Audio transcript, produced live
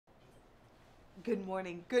Good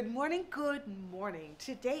morning, good morning, good morning.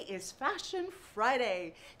 Today is Fashion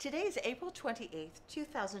Friday. Today is April 28th,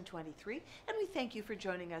 2023, and we thank you for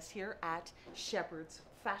joining us here at Shepherd's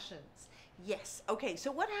Fashions. Yes, okay,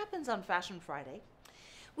 so what happens on Fashion Friday?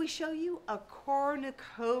 We show you a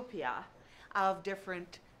cornucopia of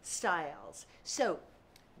different styles. So,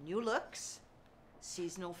 new looks,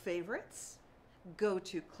 seasonal favorites,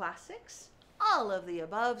 go-to classics, all of the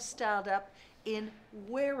above styled up in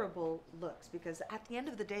wearable looks, because at the end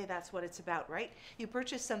of the day, that's what it's about, right? You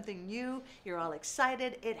purchase something new, you're all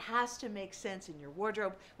excited, it has to make sense in your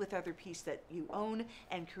wardrobe with other pieces that you own,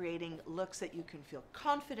 and creating looks that you can feel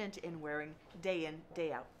confident in wearing day in,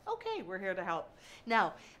 day out. Okay, we're here to help.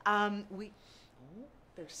 Now, there's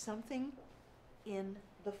something in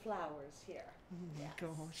the flowers here. Oh my Yes.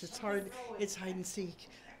 gosh, it's hard. It's hide and seek.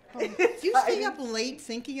 Oh, do you stay up late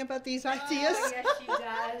thinking about these ideas? Oh, yes, she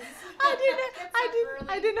does.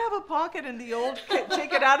 I didn't have a pocket in the old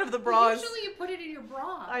take it out of the bras. Usually you put it in your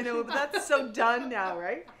bra. I know, but that's so done now,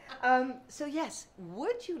 right? So yes,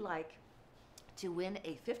 would you like to win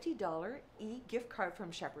a $50 e-gift card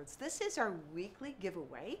from Shepherd's? This is our weekly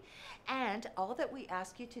giveaway, and all that we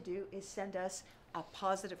ask you to do is send us a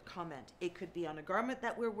positive comment. It could be on a garment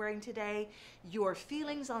that we're wearing today, your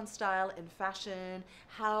feelings on style and fashion,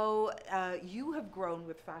 how you have grown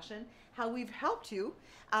with fashion, how we've helped you,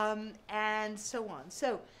 and so on.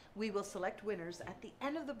 So we will select winners at the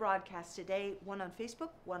end of the broadcast today, one on Facebook,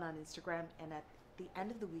 one on Instagram, and at the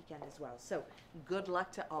end of the weekend as well. So good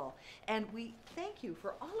luck to all. And we thank you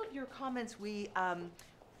for all of your comments. We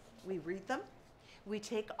read them. We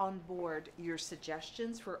take on board your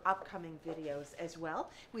suggestions for upcoming videos as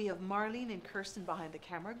well. We have Marlene and Kirsten behind the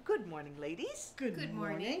camera. Good morning, ladies. Good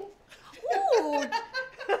morning. Ooh,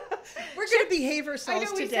 We're going to behave I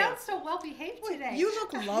ourselves know, we today. sound so well behaved today. You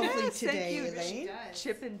look lovely Yes, thank today, you. Elaine. does.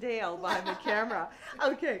 Chip and Dale behind the camera.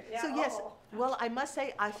 Okay, so yes, well, I must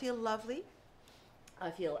say I feel lovely.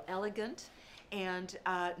 I feel elegant. And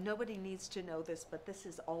nobody needs to know this, but this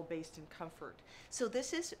is all based in comfort. So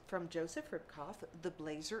this is from Joseph Ribkoff. The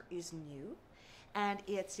blazer is new, and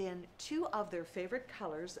it's in two of their favorite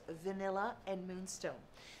colors, vanilla and moonstone.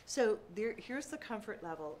 So here's the comfort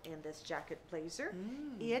level in this jacket blazer.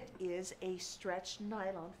 It is a stretched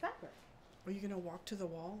nylon fabric. Are you going to walk to the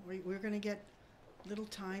wall? We're going to get little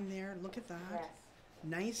time there. Look at that.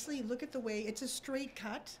 Nicely. Look at the way it's a straight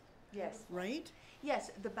cut, Yes. right?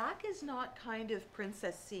 Yes, the back is not kind of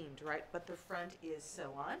princess seamed, right? But the front is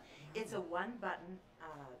so on. It's a one-button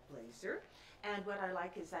blazer. And what I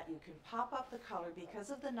like is that you can pop up the collar.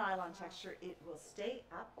 Because of the nylon texture, it will stay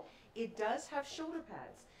up. It does have shoulder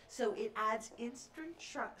pads, so it adds instant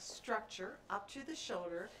structure up to the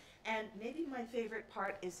shoulder. And maybe my favorite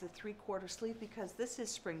part is the three-quarter sleeve, because this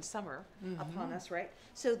is spring-summer upon us, right?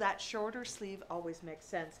 So that shorter sleeve always makes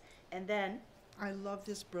sense. And then I love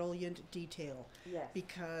this brilliant detail yes.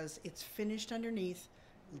 because it's finished underneath.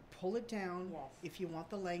 You pull it down Yes. if you want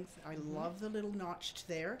the length. I love the little notch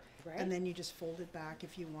there. Right. And then you just fold it back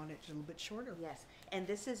if you want it a little bit shorter. Yes, and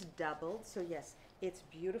this is doubled, so yes, it's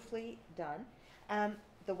beautifully done.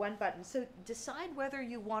 The one button, so decide whether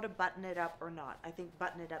you want to button it up or not. I think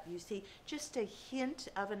button it up. You see just a hint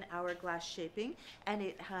of an hourglass shaping, and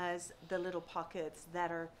it has the little pockets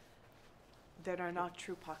that are not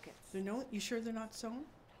true pockets. You sure they're not sewn?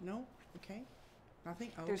 No? Okay.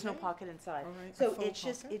 Nothing? Okay. There's no pocket inside. All right, a So faux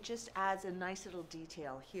pocket. it just adds a nice little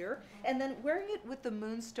detail here. And then wearing it with the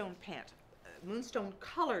moonstone pant, moonstone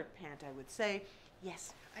colored pant, I would say,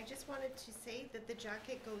 yes. I just wanted to say that the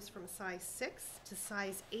jacket goes from size 6 to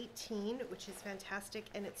size 18, which is fantastic,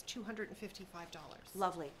 and it's $255.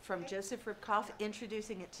 Lovely. From Joseph Ribkoff,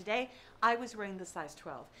 introducing it today. I was wearing the size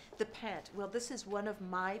 12. The pant, well, this is one of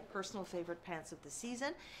my personal favorite pants of the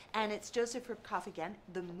season, and it's Joseph Ribkoff again,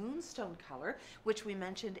 the moonstone color, which we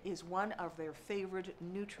mentioned is one of their favorite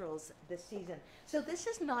neutrals this season. So this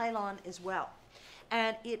is nylon as well,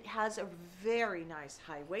 and it has a very nice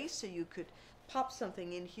high waist, so you could pop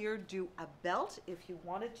something in here, do a belt if you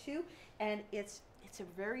wanted to, and it's a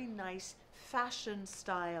very nice fashion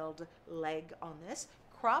styled leg on this,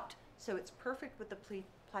 cropped, so it's perfect with the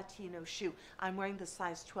Platino shoe. I'm wearing the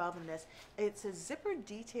size 12 in this. It's a zipper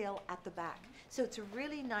detail at the back, so it's a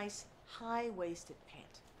really nice high-waisted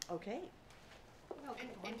pant. Okay.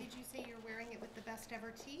 And did you say you're wearing it with the best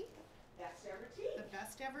ever tee? That's ever tea. The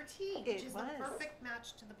best ever tee, It which is was. the perfect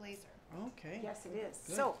match to the blazer. Okay. Yes, it is.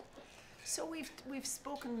 Good. So we've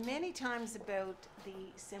spoken many times about the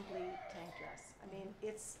Simply tank dress. I mean,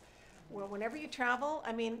 whenever you travel,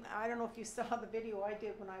 I mean, I don't know if you saw the video I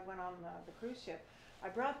did when I went on the cruise ship. I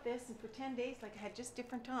brought this, and for 10 days, like, I had just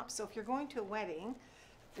different tops. So if you're going to a wedding,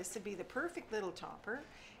 this would be the perfect little topper.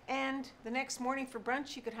 And the next morning for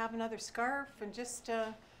brunch, you could have another scarf and just,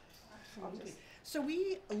 So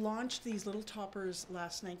we launched these little toppers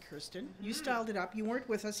last night, Kirsten. You styled it up. You weren't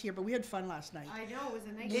with us here, but we had fun last night. I know, it was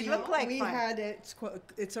a nice It show. looked like we fun. had it's a wrap,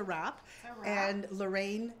 It's a wrap. and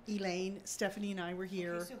Lorraine, Elaine, Stephanie, and I were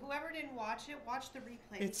here. Okay, so whoever didn't watch it, watch the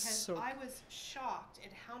replay It's because so- I was shocked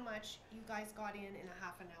at how much you guys got in a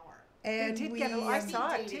half an hour. And they did we, get I um,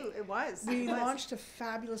 saw it too, it was. we it was. launched a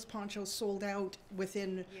fabulous poncho, sold out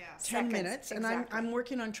within Yeah. 10 Seconds, minutes, and exactly. I'm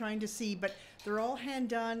working on trying to see, but they're all hand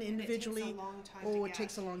done individually. It takes a long time Oh, to it get.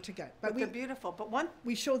 takes a long to get. But But they're beautiful, but one,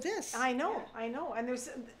 we show this. I know, and there's,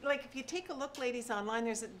 like, if you take a look, ladies, online,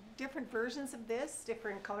 there's different versions of this,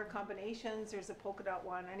 different color combinations, there's a polka dot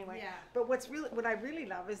one, anyway. Yeah. But what I really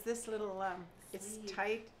love is this little, it's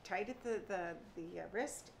Sleeve. tight at the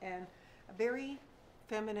wrist, and a very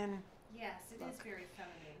feminine, Yes, it is Look. very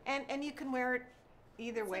feminine. and you can wear it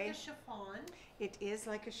either It's way. like a chiffon. It is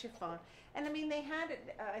like a chiffon, and I mean, they had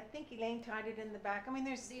it, I think Elaine tied it in the back, I mean,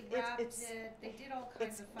 there's, They it's, wrapped it's, it. They did all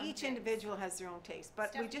kinds it's, of fun each things. individual has their own taste, but we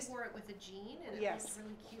Stephanie just, wore it with a jean, and it Yes. looked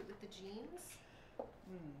really cute with the jeans.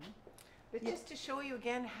 but just to show you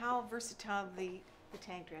again how versatile the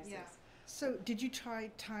tank dress Yeah. is. So did you try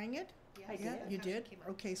tying it? Yes, I Yeah, did. you that's how she did? came up.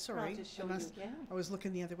 Okay, sorry. I'll just show I you must- again. I was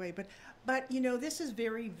looking the other way, but you know, this is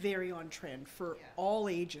very, very on trend for Yeah. all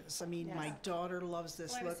ages. I mean, Yes. my daughter loves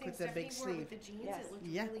this Well, I was look saying with the Stephanie big wore it sleeve. with the jeans. Yes. It looked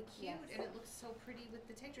Yeah. really cute, Yes. and it looks so pretty with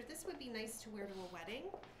the tank dress. This would be nice to wear to a wedding.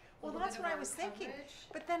 A Well, little that's bit what of I arm was thinking. coverage.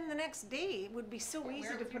 But then the next day it would be so Yeah, easy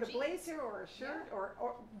wear it to with put a your jeans. blazer or a shirt Yeah.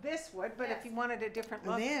 or this would, but if Yes. you wanted a different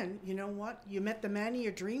And look. then, you know what? You met the man of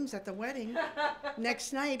your dreams at the wedding.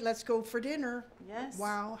 Next night, let's go for dinner. Yes.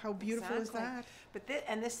 Wow, how beautiful Exactly. is that? But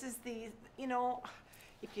and this is the, you know,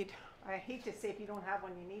 if you'd, I hate to say if you don't have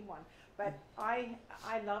one, you need one. But I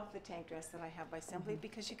love the tank dress that I have by Simply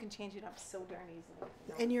because you can change it up so darn easily.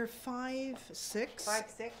 You know. And you're 5'6"?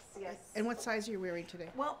 5'6", yes. And what size are you wearing today?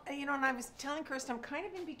 Well, you know, and I was telling Kirsten, I'm kind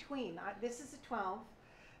of in between. This is a 12,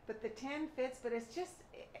 but the 10 fits, but it's just,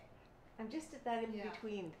 I'm just at that in Yeah.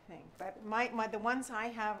 between thing. But the ones I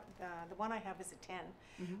have, the one I have is a 10,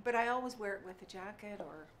 Mhm. but I always wear it with a jacket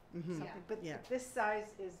or Mhm. something. Yeah. But Yeah. this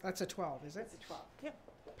size is, That's a 12, is it? it's a 12. Yep.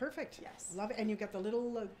 Perfect. Yes. Love it. And you've got the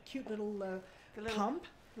little, cute little The little, pump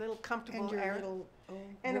little comfortable and your air. little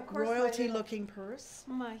And of course my royalty-looking purse.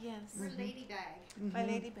 Yes. Her lady bag. My Mhm.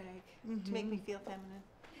 lady bag to make me feel feminine.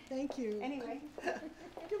 Thank you. Anyway,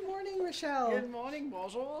 Good morning, Rochelle. Good morning,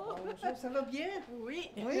 bonjour. Bonjour, ça va bien?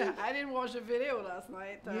 Oui. Oui. I didn't watch the video last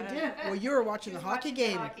night. You did? Well, you were watching the hockey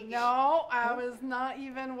game. No, I was not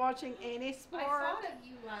even watching any sport. I thought of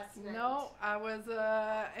you last night. No, I was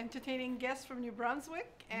entertaining guests from New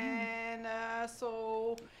Brunswick, and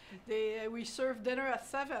so we served dinner at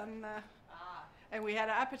 7, Ah, and we had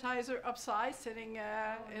an appetizer upside, sitting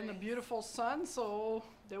in the nice. beautiful sun. So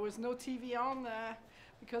there was no TV on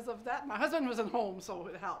because of that. My husband wasn't home, so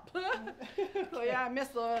it helped. So yeah, I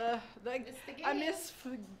missed the Missed the I game. missed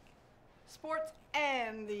sports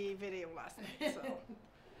and the video last night. So.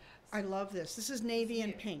 I love this. This is navy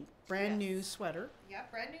and Cute. pink. Brand Yes. new sweater. Yeah,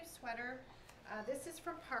 brand new sweater. This is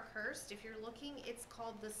from Parkhurst. If you're looking, it's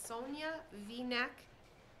called the Sonia V-neck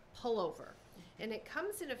pullover. And it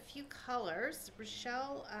comes in a few colors.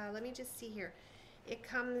 Rochelle, let me just see here. It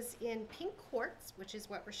comes in pink quartz, which is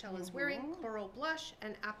what Rochelle is wearing, coral blush,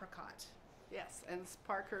 and apricot. Yes, and it's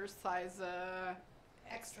Parker's size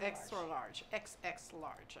Extra extra large, XX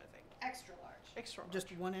large, I think. Extra large. Extra large. Just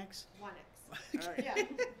 1X. 1X. Alright.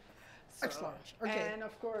 Yeah. Extra large. Okay. And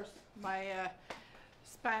of course, my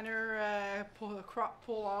spanner crop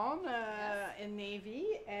pull on in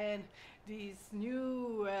navy, and these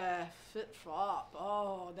new fit flop.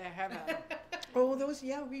 Oh, they're heaven. Oh, those,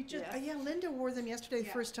 yeah, we just, Yes. yeah, Linda wore them yesterday the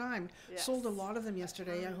Yeah. first time. Sold a Yes. lot of them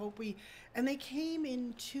yesterday. I hope and they came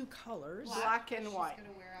in 2 colors. Black and She's white.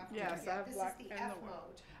 gonna wear after. Yes, I have this black is the and F the white.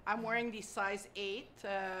 mode. I'm wearing the size 8.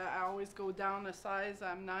 I always go down a size.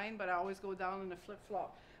 I'm 9, but I always go down in the flip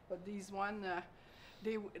flop. But these one,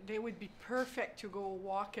 they would be perfect to go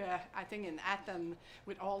walk. I think in Athens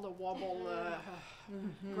with all the wobble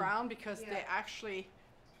ground, because Yeah. they're actually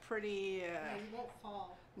pretty. Yeah, you won't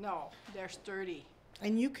fall. No, they're sturdy.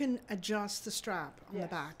 And you can adjust the strap on the Yes.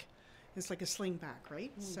 back. It's like a sling back,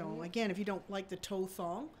 right? So again, if you don't like the toe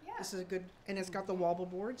thong, Yeah. this is a good, and it's got the wobble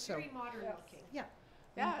board, so Very modern Yes. looking. yeah.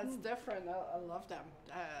 Yeah, it's different. I love them.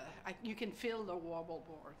 You can feel the wobble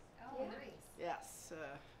board. Oh, nice. Yes.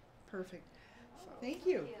 Perfect. Thank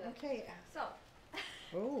you. Okay. So,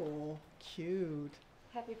 Oh, cute.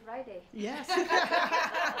 happy Friday. Yes.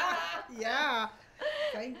 Yeah.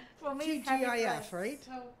 Thank For me, you, it's happy GIF, Friday. right?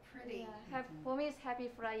 So pretty. For me, it's Happy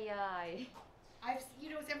Friday.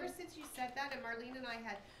 Ever since you said that, and Marlene and I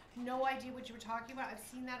had no idea what you were talking about, I've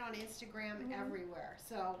seen that on Instagram everywhere.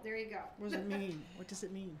 So there you go. What does it mean? What does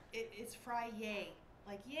it mean? It's Friday.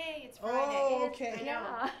 Like, yay, it's Friday. Oh, It's- okay.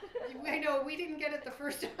 Yeah. I know, we didn't get it the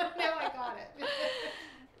first time. Now I got it.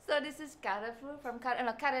 So this is Carrefour from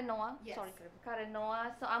Carrenoa. Yes. Sorry,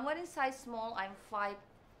 Carrenoa. So I'm wearing size small. I'm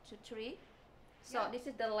 5'3". So Yeah. this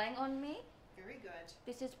is the length on me. Very good.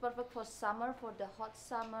 This is perfect for summer, for the hot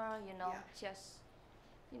summer. You know, just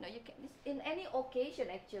you can it's in any occasion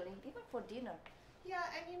actually, even for dinner. Yeah,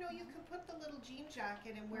 and you can put the little jean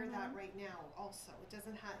jacket and wear that right now also. It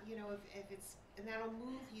doesn't have, if it's, and that'll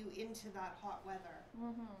move you into that hot weather.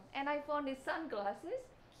 And I found these sunglasses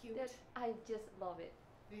Cute. that I just love it.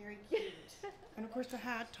 Very cute. And of course the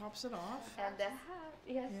hat tops it off. And the hat,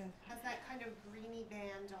 yes. Yeah. Has that kind of greeny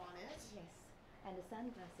band on it. Yes, and the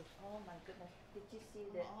sunglasses. Oh my goodness! Did you see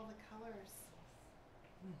the? All the colors.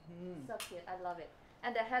 So cute. I love it.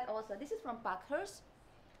 And the hat also. This is from Parkhurst,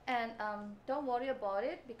 and don't worry about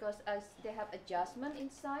it because they have adjustment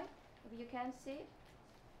inside. If you can see.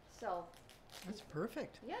 So That's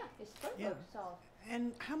perfect. yeah, it's perfect. Yeah. So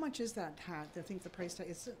And how much is that hat? I think the price tag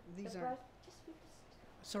is these the are price just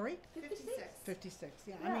sorry? 56. 56.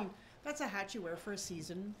 Yeah. I Yeah. mean, that's a hat you wear for a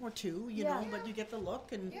season or two, you Yeah. know, but you get the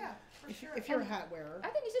look and Yeah, for if, sure. if you're a And hat wearer. I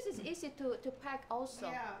think this is easy to pack also.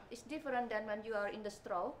 Yeah. It's different than when you are in the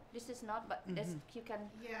store. This is not, but this you can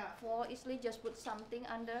Yeah. fall easily. Just put something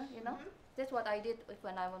under. You know. Mhm. That's what I did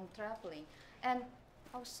when I was traveling, and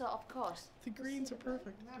also of course. The you see greens are the black.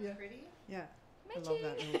 perfect. Isn't that Yeah. pretty? Yeah. I love Matching.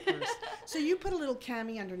 that little purse. So you put a little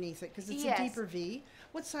cami underneath it because it's Yes. a deeper V.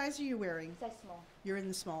 What size are you wearing? Size small. You're in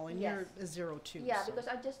the small and Yes. you're a 02. Yeah, so- because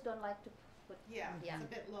I just don't like to put. Yeah, Yeah. it's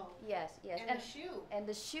a bit low. Yes, yes, And the shoe. and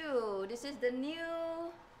the shoe. This is the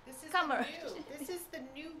new. This is Comer. the new. This is the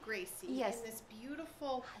new Gracie. Yes. In this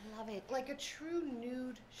beautiful, I love it. like a true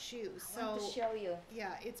nude shoe. I want to So show you.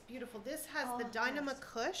 yeah, it's beautiful. This has the Oh, Dynama yes.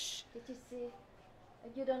 Cush. Did you see?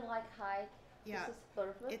 You don't like height. Yeah. This is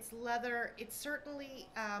perfect. It's leather. It's certainly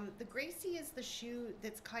the Gracie is the shoe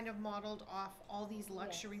that's kind of modeled off all these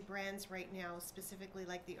luxury brands right now, specifically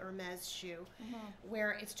like the Hermes shoe,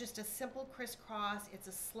 where it's just a simple crisscross. It's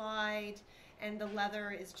a slide, and the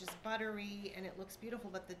leather is just buttery, and it looks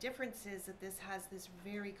beautiful. But the difference is that this has this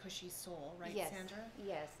very cushy sole, right, yes. Sandra?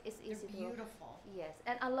 Yes, it's They're easy to. beautiful. Yes,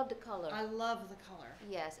 and I love the color. I love the color.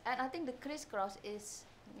 Yes, and I think the crisscross is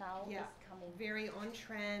now Yeah. is coming. Very on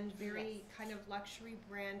trend, very Yes. kind of luxury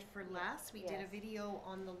brand for less. We did a Yes. video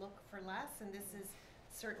on the look for less, and this is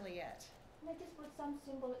certainly it. Can I just put some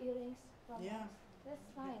simple earrings from Yeah. us? That's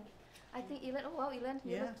fine. I think Elen. Oh wow, Elen,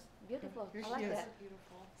 you Yeah. look beautiful. Here I she like is. that.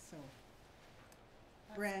 Beautiful. So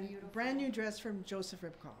That's brand beautiful. new dress from Joseph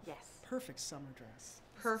Ribkoff. Yes. Perfect summer dress.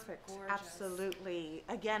 Perfect. gorgeous. Absolutely.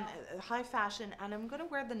 Again, high fashion, and I'm going to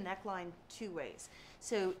wear the neckline two ways.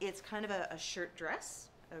 So it's kind of a shirt dress.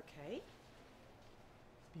 Okay.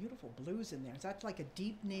 Beautiful blues in there. Is that like a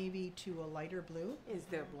deep navy to a lighter blue? Is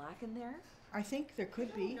there black in there? I think there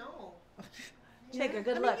could be. No. Take a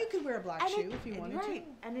good I look. mean, you could wear a black And shoe it- if you wanted right,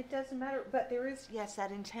 and it doesn't matter. But there is, yes,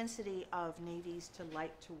 that intensity of navies to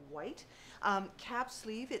light to white. Cap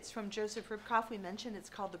sleeve, it's from Joseph Ribkoff. We mentioned it's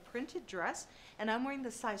called the printed dress, and I'm wearing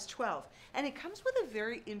the size 12. And it comes with a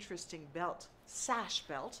very interesting belt, sash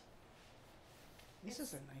belt. to. This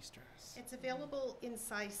is a nice dress. It's available in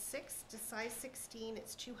size 6 to size 16.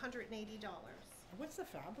 It's $280. What's the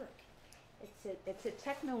fabric? It's a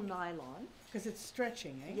techno nylon. Because it's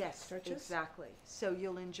stretching, eh? Yes, Stretches? exactly. So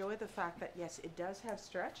you'll enjoy the fact that, yes, it does have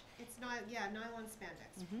stretch. It's not, yeah, nylon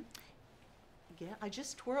spandex. Again, I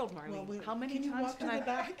just twirled, Marlene. wait, How many can you times walk can to I? the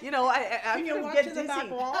back? You know, I Can you could walk get to the back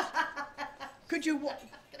dizzy. wall? Could you walk?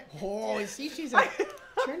 Oh, see, she's like,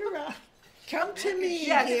 turn around. Come to me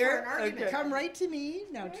Yes. here. For an argument. Okay. Come right to me.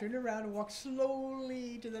 Now turn around and walk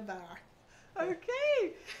slowly to the back.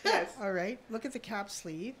 Okay. Yes. All right. Look at the cap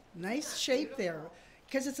sleeve. Nice shape there.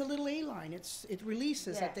 Because it's a little A-line. It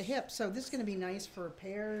releases at the Yes. hip. So this is going to be nice for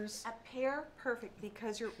pairs. A pair, perfect,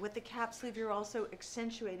 because you're with the cap sleeve, you're also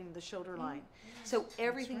accentuating the shoulder line. So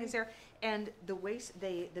everything is there, and the waist,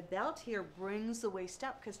 the belt here brings the waist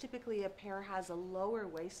up, because typically a pair has a lower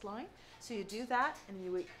waistline. So you do that, and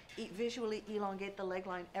you visually elongate the leg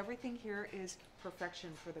line. Everything here is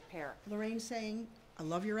perfection for the pair. Lorraine's saying, I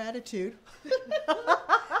love your attitude.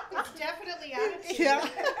 It's definitely attitude. Yeah.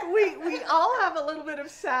 we all have a little bit of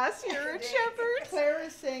sass here at Shepherd's. Claire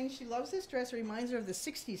is saying she loves this dress. It reminds her of the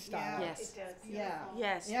 60s style. Yeah, Yes. it does. Yeah.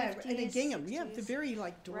 Yes, Yeah, and a 50s, gingham. Yeah, the 60s. very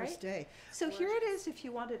like Doris Right? Day. So here it is if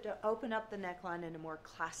you wanted to open up the neckline in a more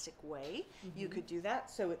classic way, you could do that.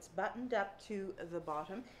 So it's buttoned up to the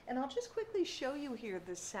bottom. And I'll just quickly show you here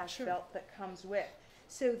the sash Sure. belt that comes with.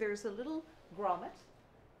 So there's a little grommet,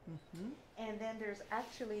 and then there's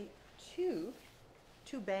actually two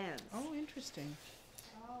bands. Oh, interesting.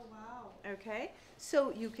 Oh, wow. Okay,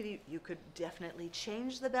 so you could definitely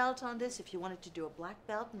change the belt on this if you wanted to do a black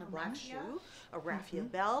belt and a black raffia. shoe, a raffia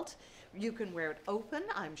belt. You can wear it open,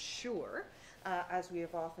 I'm sure, as we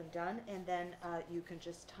have often done, and then you can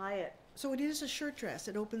just tie it. So it is a shirt dress.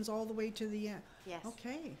 It opens all the way to the end. Yes.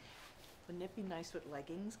 Okay. Wouldn't it be nice with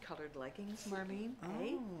leggings, colored leggings, Marlene?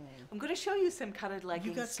 Eh? Oh. I'm going to show you some colored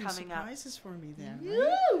leggings You got some coming up. surprises for me then.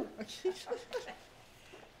 Woo! Okay.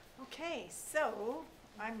 Okay, so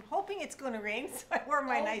I'm hoping it's going to rain, so I wore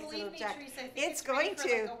my Oh, nice believe little me, jacket. Teresa, I think It's it's rained going for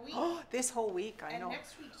to. like a week. Oh, this whole week, I And know.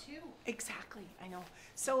 next week too. Exactly, I know.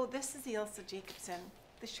 So this is the Elsa Jacobson,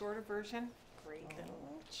 the shorter version. Great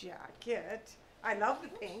little jacket. I love the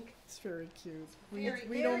pink. It's very cute. Very,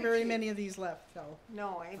 We don't very very cute. many of these left, though.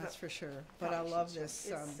 No, That's for sure. But I probably love should this.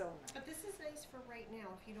 show. It's so nice. But this is nice for right now.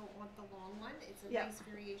 If you don't want the long one, it's a Yeah. nice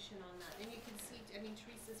variation on that. And you can see, I mean,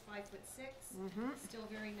 Teresa's 5'6", Mm-hmm. still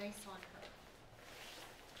very nice on her.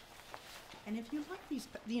 And if you like these,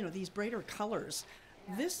 these brighter colors,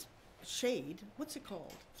 this shade, what's it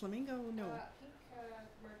called? Flamingo? No, Pink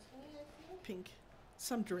martini, I think. pink.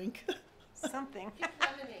 Some drink. Something. Pink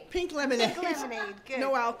lemonade. Pink lemonade. Pink lemonade, good.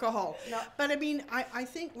 No alcohol. No. But I mean, I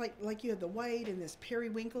think like you have the white and this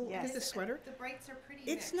periwinkle. Look Yes. at the sweater. The brights are pretty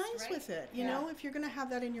It's mixed, nice right? with it. You Yeah. know, if you're going to have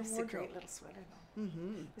that in your It's a wardrobe. great little sweater though.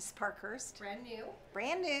 Mm-hmm. This is Parkhurst, Brand new.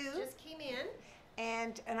 brand new. Just came in.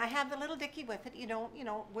 And I have the little dicky with it. You don't,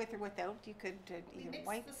 with or without. You could We either mixed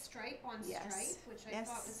white. the stripe on Yes. stripe, which I Yes.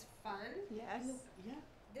 thought was fun. Yes. Yeah.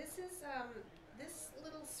 This is this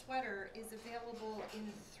little sweater is available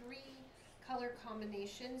in 3 color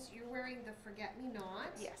combinations. You're wearing the forget-me-not.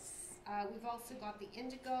 Yes. We've also got the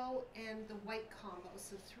indigo and the white combo,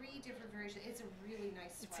 so 3 different versions. It's a really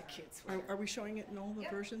nice It's sweater. a cute sweater. Are we showing it in all the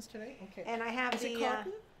Yep. versions today? Okay. And I have Is the it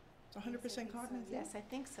cotton? It's 100% cotton, I think. yes, I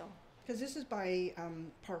think so. Because this is by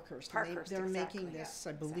Parkhurst. and Parkhurst, they're exactly. making this,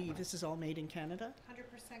 I believe. Exactly. This is all made in Canada.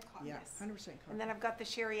 100% cotton. Yeah, Yes. 100% cotton. And then I've got the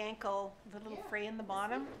sherry ankle, the little Yeah. fray in the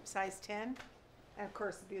bottom, size 10, and of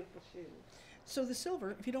course the beautiful shoes. So the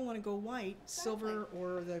silver, if you don't want to go white, silver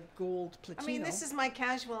or the gold platino. I mean, this is my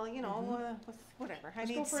casual, with whatever. I Let's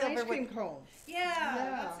need go for an silver ice cream with. cone.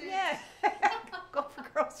 Yeah, that's it. Yeah. Go for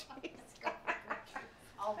groceries.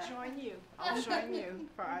 I'll join you. I'll join you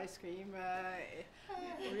for ice cream.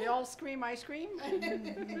 We all scream ice cream.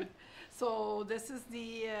 So this is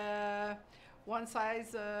the one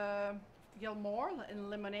size Gilmore in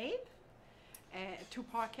lemonade, and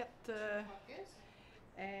 2-pocket, Pocket.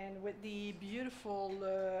 and with the beautiful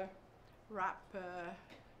wrap,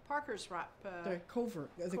 Parker's wrap. The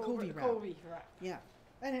Covey wrap. Covey wrap. Yeah.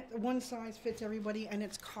 And one size fits everybody, and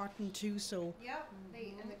it's cotton too, so Yep,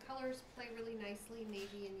 and the colors play really nicely,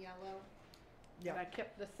 navy and yellow. yeah. And I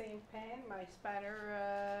kept the same pen, my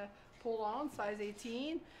spanner pull on, size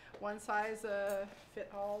 18. One size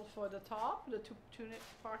fit all for the top, the tunic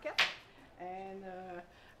pocket. And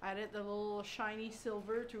added the little shiny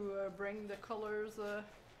silver to bring the colors.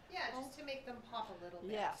 Yeah, just to make them pop a little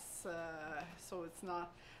bit. Yes, so it's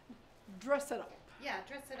not, dress it up. Yeah,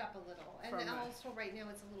 dress it up a little. And From, also right now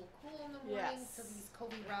it's a little cool in the morning, so Yes. these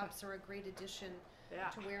Covey wraps are a great addition Yeah.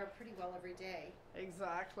 to wear pretty well every day.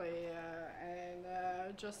 Exactly, and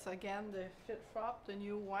just again the Fit Flop, the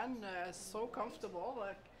new one, is so comfortable.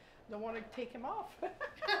 Like, don't want to take him off.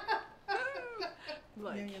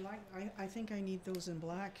 Like, Yeah, you like. I think I need those in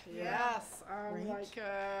black. yes, Right. like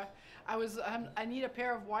I need a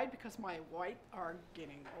pair of white because my white are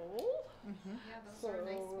getting old. Mm-hmm. Yeah, those are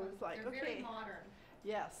nice So ones. it's like, They're very okay. modern.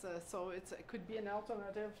 Yes, so it could be an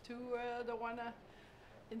alternative to the one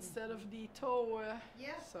instead of the toe.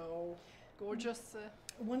 Yeah. So gorgeous.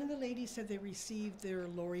 One of the ladies said they received their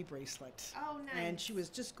Lori bracelet. Oh, nice. And she was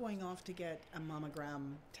just going off to get a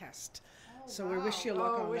mammogram test. Oh, So we wish you wow.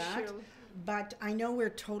 luck Oh, on wish that. you- But I know we're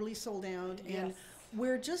totally sold out. And Yes.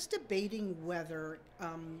 We're just debating whether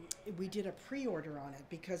we did a pre-order on it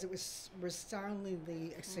because it was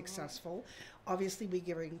resoundingly successful. Obviously, we're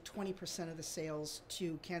giving 20% of the sales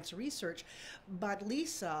to cancer research, but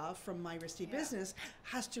Lisa from My Risty Business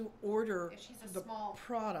has to order Yeah, she's a the small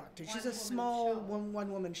product, and she's a one-woman small show.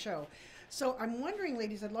 one-woman show. So I'm wondering,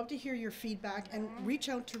 ladies, I'd love to hear your feedback and reach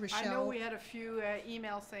out to Rochelle. I know we had a few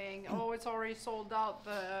emails saying, "Oh, it's already sold out.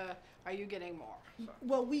 Are you getting more?" So.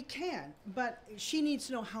 Well, we can, but she needs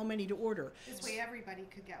to know how many to order. This way everybody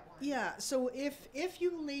could get one. Yeah, so if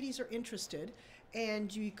you ladies are interested,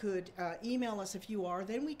 and you could email us if you are,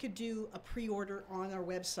 then we could do a pre-order on our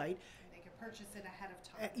website. They could purchase it ahead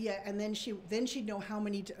of time. Yeah, and then she'd know how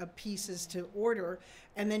many pieces to order,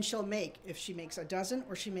 and then she'll make, if she makes a dozen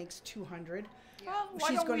or she makes 200. Well, why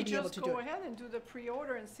She's don't going we to be able just to go do it. ahead and do the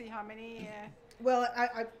pre-order and see how many? Well,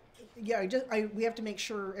 we have to make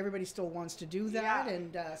sure everybody still wants to do that, Yeah.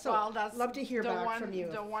 and so well, that's love to hear the back one, from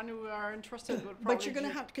you. The one who are interested would probably. But you're gonna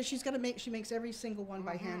do- have, because she makes every single one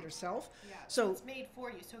by hand herself. Yeah, So- so it's made for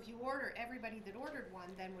you. So if you order, everybody that ordered one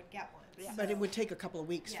then would get one. Yeah. But it would take a couple of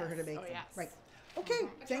weeks for her to Yes. make Oh, them. yes. Right. Okay,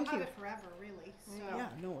 But thank you'll you. have it forever, really. So. Yeah,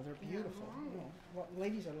 no, they're beautiful. No, well,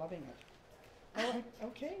 ladies are loving it. Oh,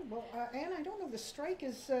 okay. Well, Anne, I don't know. The strike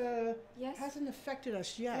is Yes. hasn't affected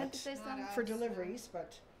us You want to yet say Not something? us. for deliveries,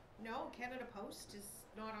 but No, Canada Post is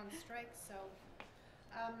not on strike, so.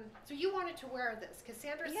 So you wanted to wear this because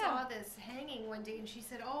Sandra Yeah. saw this hanging one day and she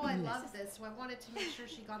said, "Oh, I love this." So I wanted to make sure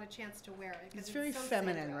she got a chance to wear it. 'Cause it's very so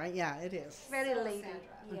feminine, Sandra. right? Yeah, it is. Very So lady.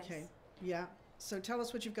 Sandra. Yes. Okay. Yeah. So tell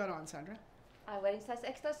us what you've got on, Sandra. I'm wearing size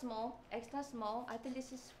extra small, extra small. I think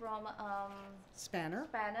this is from Spanner.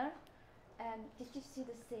 Spanner. And did you see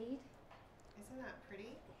the shade? Isn't that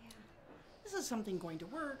pretty? This is something going to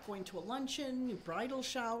work, going to a luncheon, bridal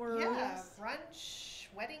shower. Yeah, brunch,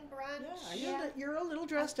 wedding brunch. Yeah, you're a little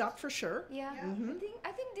dressed up for sure. Yeah. Yeah. Mhm.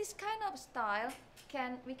 I think this kind of style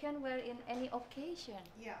we can wear in any occasion.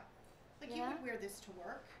 Yeah. Like you Yeah. would wear this to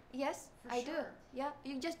work. Yes, For I do. sure. Yeah,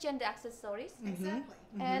 you just change the accessories. Exactly.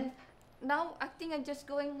 And now I think I'm just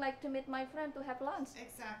going like to meet my friend to have lunch. You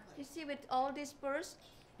Exactly. see, with all these purse,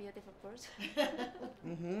 beautiful purse,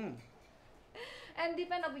 Mm-hmm. and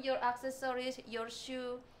depend on your accessories, your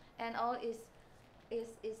shoe, and all is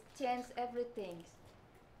change everything.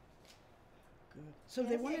 Good. So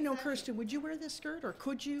they Yes, want to know, exactly. Kirsten, would you wear this skirt or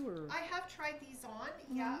could you? Or I have tried these on.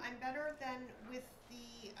 Yeah, I'm better than with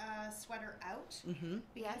the sweater out mm-hmm.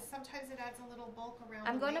 because Yes. sometimes it adds a little bulk around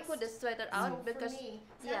I'm the gonna waist. put the sweater So out because for me,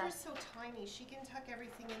 yeah. Sandra's so tiny, she can tuck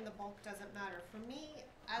everything in, the bulk doesn't matter. For me,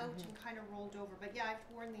 out and kind of rolled over. But yeah,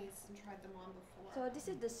 I've worn these and tried them on before. so this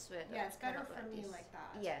is the sweater. yeah, it's kind better of for me this. like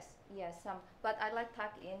that. Yes, yes, but I like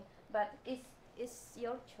tuck in, but it's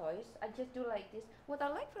your choice. I just do like this. What I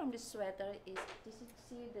like from this sweater is this is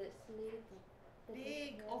see the sleeve, the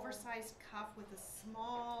Big, yeah, oversized cuff with a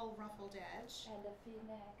small ruffled edge. and the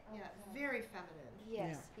V-neck. Yeah, outside. very feminine.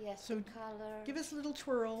 Yes, yes. So the color. Give us a little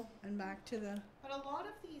twirl and back to the. But a lot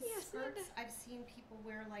of these Yes, skirts, Linda. I've seen people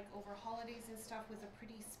wear like over holidays and stuff with a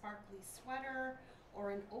pretty sparkly sweater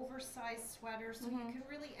or an oversized sweater, so you can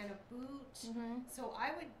really, and a boot. So I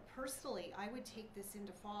would personally, I would take this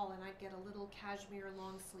into fall and I'd get a little cashmere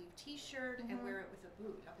long sleeve T-shirt and wear it with a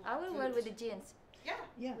boot. A I black will wear boot. with the jeans, Yeah.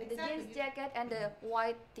 Yeah. with Exactly. the jeans jacket and the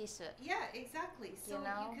white T-shirt. Yeah, exactly. So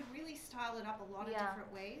know? you could really style it up a lot of Yeah.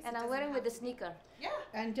 different ways. And It I'm doesn't wearing with have the to be- sneaker. Yeah.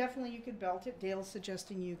 And definitely you could belt it. Dale's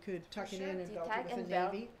suggesting you could tuck it sure. in and You belt tag it with and a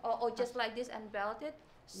belt, navy. or just like this and belt it.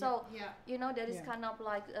 So Yeah. you know there is Yeah. kind of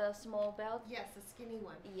like a small belt. Yes, a skinny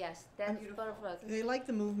one. Yes, that's Beautiful. perfect. They like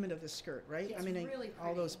the movement of the skirt, right? It's I mean, really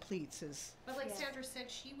all those pretty. pleats is. But like Yeah. Sandra said,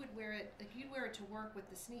 she would wear it, like you'd wear it to work with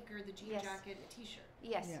the sneaker, the jean Yes. jacket, a t-shirt.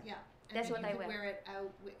 Yes, Yeah. Yeah. And That's then what you I could wear. it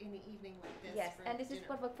out in the evening like this. yes, for and this is dinner.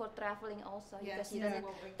 perfect for traveling also Yes, because you Yeah. don't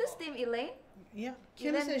won't wrinkle. this team Elaine. Yeah.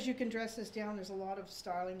 Kim Even- says you can dress this down. There's a lot of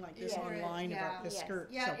styling like this Yeah. online Yeah. about this Yes. skirt.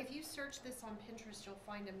 Yeah, So. if you search this on Pinterest, you'll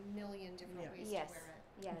find a million different Yeah. ways Yes, to wear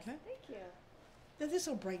it. yes. Okay. Thank you. Now this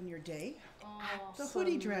will brighten your day. Oh, The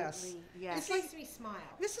hoodie dress. Absolutely, Yes. this makes me smile.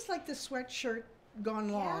 This is like the sweatshirt gone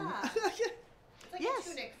long. Yeah. It's like Yes. a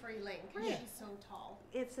tunic for Elaine because Right. she's so tall.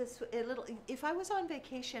 It's a little. If I was on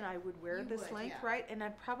vacation, I would wear You this would, length, yeah. right? And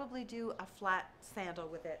I'd probably do a flat sandal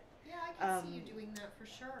with it. Yeah, I can see you doing that for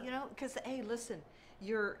sure. You know, because hey, listen,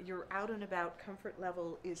 your out and about comfort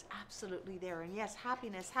level is absolutely there, and yes,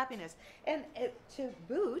 happiness, and to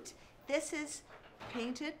boot, this is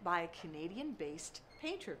painted by a Canadian-based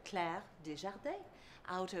painter, Claire Desjardins,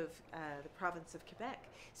 out of the province of Quebec.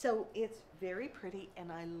 So it's very pretty,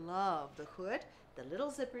 and I love the hood, the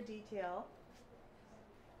little zipper detail.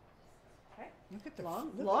 Look at the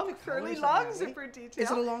Long, look long, at the curly, colors on long that, eh? zipper detail. Is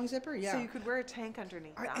it a long zipper? Yeah. So you could wear a tank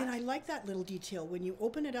underneath that. And I like that little detail when you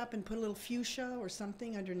open it up and put a little fuchsia or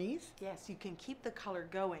something underneath. Yes, you can keep the color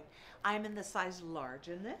going. I'm in the size large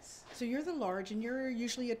in this. So you're the large, and you're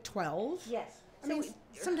usually a 12. Yes. I mean,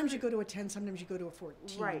 sometimes you go to a 10, sometimes you go to a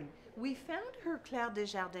 14. Right. We found her Claire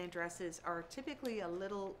Desjardins dresses are typically a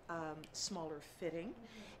little smaller fitting.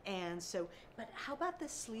 And so, but how about the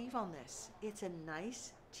sleeve on this? It's a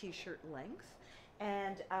nice t-shirt length,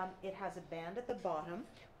 and it has a band at the bottom,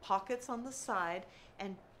 pockets on the side,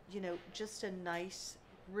 and, you know, just a nice,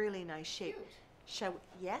 really nice shape. Cute.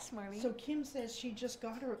 Yes, Marlene? So Kim says she just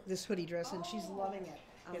got her this hoodie dress, and she's loving it.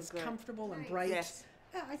 Oh, It's good. comfortable and Nice. bright. Yes.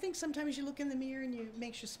 Yeah, I think sometimes you look in the mirror and it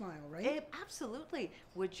makes you smile, right? Absolutely.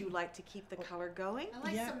 Would you like to keep the color going? I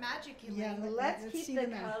like Yeah. some magic in Yeah, there. Let's Let's keep see the the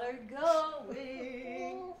map. color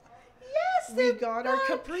going. Yes, We they're got our back.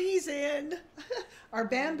 capris in. Our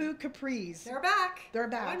bamboo capris. They're back. They're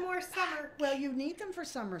back. One more summer. Well, you need them for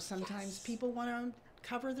summer sometimes. Yes. People want to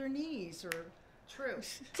cover their knees or True.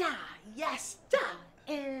 Da, yes, da,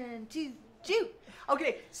 and do.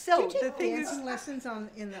 Okay, so do you the take thing is, dancing lessons on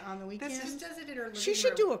the weekends? Just does it in her living She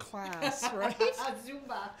should room. do a class, right? A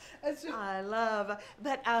Zumba. I love,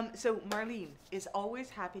 but so Marlene is always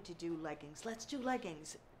happy to do leggings. Let's do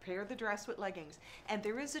leggings. Pair the dress with leggings. And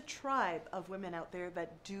there is a tribe of women out there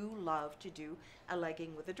that do love to do a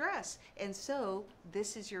legging with a dress. And so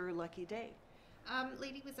this is your lucky day.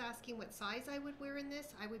 Lady was asking what size I would wear in this.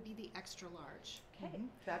 I would be the extra large. Okay,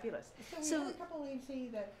 fabulous. So we had a couple ladies say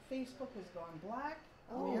that Facebook has gone black.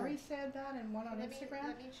 Oh. Mary said that, and one on Let me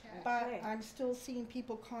Instagram. check. But Okay. I'm still seeing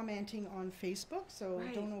people commenting on Facebook, so I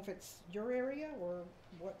Right. don't know if it's your area or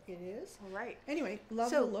what it is. All right. Anyway, love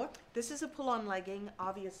So- the look. This is a pull-on legging,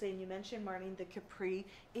 obviously, and you mentioned, Marlene, the capri.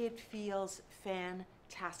 It feels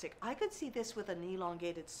fantastic. I could see this with an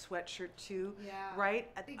elongated sweatshirt too, Yeah.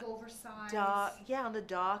 right? Big oversized. Yeah, on the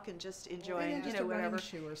dock and just enjoying, And you just know, a running whatever.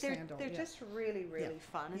 shoe or They're, sandal. they're yeah. just really, really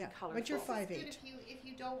fun Yeah. and colorful. But you're This is 5'8". good if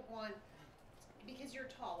you don't want, because you're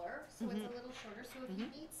taller, so it's a little shorter. So if you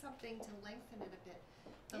need something to lengthen it a bit,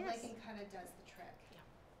 the Yes. legging kind of does the trick.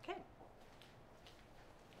 Okay.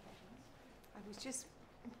 I was just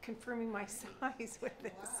confirming my size with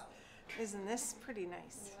this. Wow. Isn't this pretty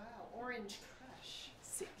nice? Wow. Orange crush.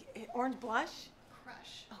 See, orange blush?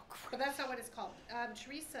 Crush. Oh, But that's not what it's called.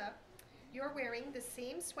 Teresa, you're wearing the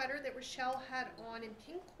same sweater that Rochelle had on in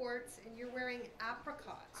pink quartz, and you're wearing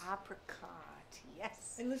apricot. Apricot,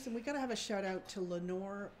 yes. And listen, we got to have a shout out to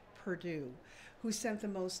Lenore Purdue, who sent the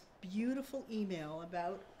most beautiful email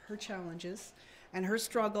about her challenges and her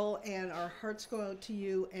struggle, and our hearts go out to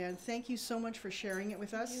you, and thank you so much for sharing it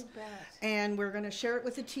with us. You bet. And we're going to share it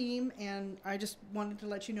with the team, and I just wanted to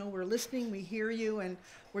let you know we're listening, we hear you, and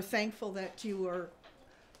we're thankful that you are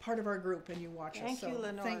part of our group and you watch us. Thank So you,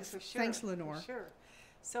 Lenore, thanks, for sure. Thanks, Lenore. For sure.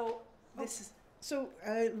 So this is, So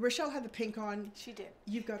Rochelle had the pink on. she did.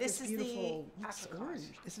 You've got This this is the beautiful looks apricot. orange.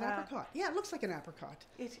 It's an Uh, apricot. Yeah, it looks like an apricot.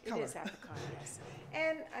 It color. is apricot, yes.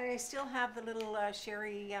 And I still have the little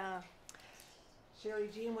sherry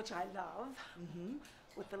jean, which I love,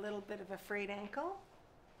 with a little bit of a frayed ankle.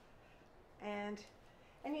 And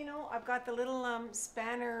you know, I've got the little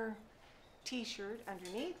spanner t-shirt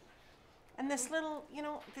underneath. And this little, you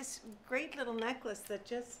know, this great little necklace that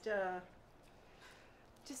just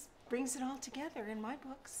brings it all together in my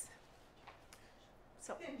books.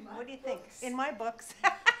 So, what do you think? In my books.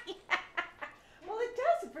 Yeah. Well, it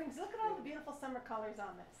does. It brings, look at all the beautiful summer colors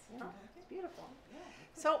on this. You know, it's beautiful.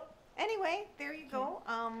 So, anyway, there you go.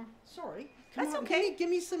 Sorry. That's on, okay. Give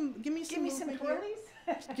me some Give me some movement here.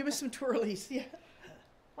 twirlies. Give us some twirlies. Yeah.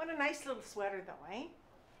 What a nice little sweater, though, eh?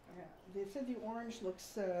 Yeah. They said the orange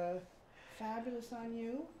looks fabulous on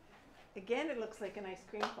you. Again, it looks like an ice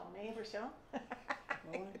cream cone, eh, Rochelle?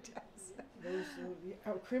 Well, It does. Those,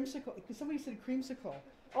 creamsicle. Somebody said creamsicle.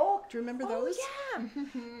 Oh, Do you remember those? Oh,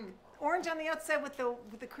 yeah. Orange on the outside with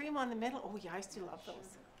the cream on the middle. Oh, yeah, I used to love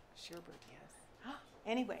those. Sherbet, yes.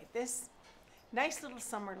 Anyway, this nice little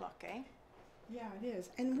summer look, eh? Yeah, it is.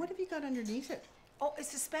 And what have you got underneath it? Oh,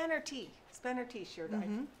 it's a spanner t-shirt.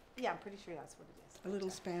 Yeah, I'm pretty sure that's what it is. A little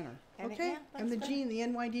spanner. And Okay. yeah, And the that's jean, the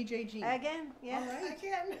NYDJ jean. Again, yeah. All right.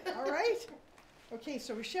 Again. All right. Okay,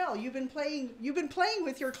 so Rochelle, you've been playing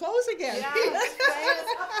with your clothes again. Yeah,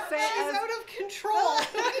 She's out of control.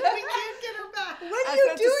 We can't get her back. What are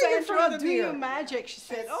you doing in front of the do mirror? your magic. She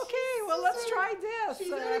said, okay, well, let's try this.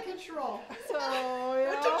 She's out of control. So,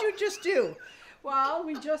 What did you just do? Well,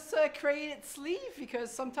 we just created sleeve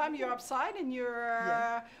because sometimes you're outside and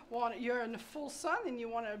you're in the full sun and you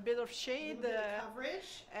want a bit of shade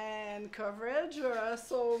Coverage. and coverage.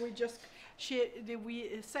 So we just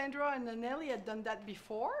Sandra and Nelly had done that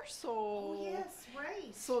before, so Oh, yes,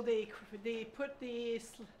 right. so they put the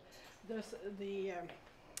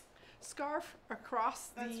scarf across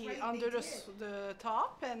That's the right, they under did. the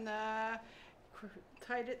top and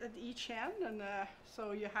tied it at each end, and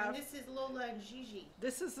so you have And this is Lola and Gigi.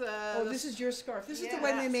 this is Oh, this is your scarf. This is the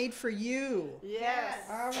one they Yes. made for you. yes.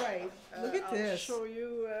 All right. Look at I'll this. show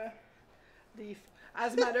you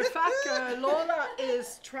as a matter of fact, Lola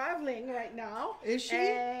is traveling right now. Is she?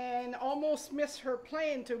 And almost missed her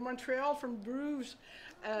plane to Montreal from Bruges.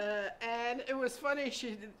 And it was funny.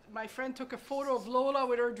 My friend took a photo of Lola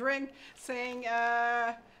with her drink, saying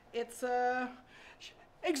it's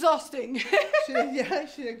exhausting.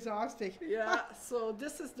 She's exhausting. Yeah. So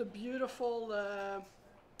this is the beautiful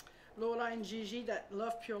Lola and Gigi that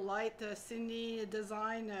love Pure Light. Cindy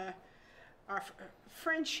design our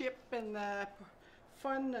friendship and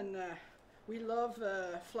fun, and we love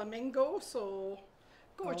flamingo. So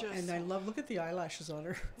gorgeous. Oh, and I love, look at the eyelashes on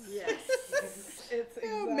her. Yes. It's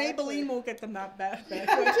Yeah, exactly. Maybelline won't get them that bad. Yeah.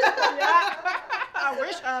 I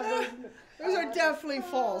wish I was. Those are definitely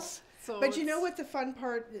false. So But you know it's what the fun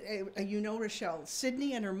part, Rochelle,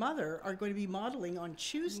 Sydney and her mother are going to be modeling on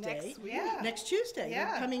Tuesday. Next week. Yeah. Next Tuesday.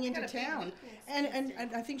 Yeah, They're coming we into got a big town. week next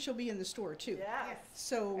And I think she'll be in the store too. Yeah. Yes.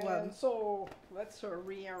 So And so let's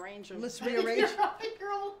rearrange them. let's rearrange.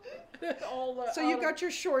 Girl. all the. So you got your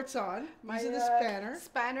shorts on. These are the spanner.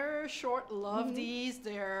 Spanner short. Love these.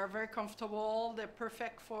 They're very comfortable. They're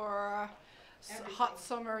perfect for hot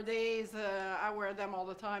summer days. I wear them all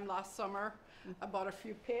the time. Last summer, I bought a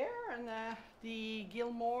few pair, and the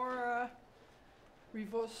Gilmore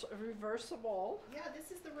reversible. Yeah,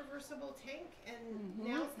 this is the reversible tank, and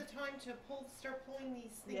now's the time to start pulling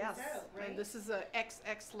these things Yes, out, right? and this is a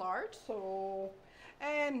XX large. So,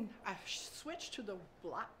 and I switched to the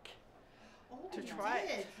black. oh, to you try it.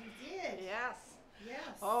 did. You did. Yes. Yes.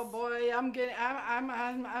 Oh boy,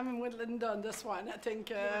 I'm with Linda on this one. I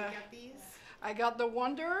think You wanna get these? I got the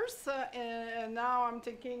Wonders, and now I'm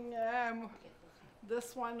thinking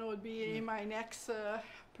this one would be my next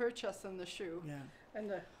purchase in the shoe. Yeah.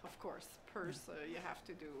 And of course, purse you have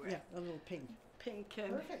to do Yeah, a little pink. pink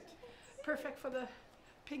and Perfect. perfect for the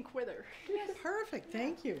pink weather. Perfect.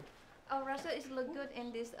 Thank you. Oh, Russia is look good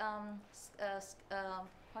in this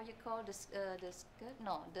how you call this the skirt?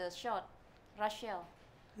 No, the short. Rachel.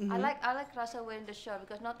 I like Russia wearing the short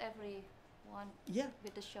because not everyone Yeah.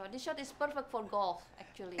 with the short. This short is perfect for golf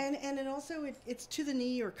actually. And it also it's to the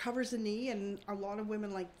knee or covers the knee, and a lot of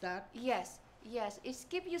women like that. yes, it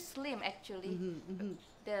keep you slim actually.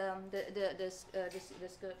 The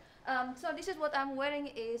skirt. So this is what I'm wearing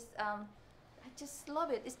is I just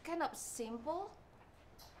love it. It's kind of simple.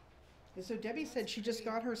 And so Debbie said she just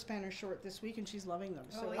got her Spanish short this week, and she's loving them.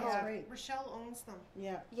 So Oh, that's yeah. great. Rochelle owns them.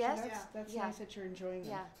 Yeah. So Yes. that's Yeah. nice that you're enjoying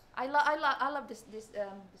them. Yeah, I love this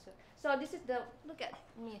one. So this is the look at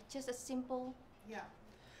me, just a simple. Yeah.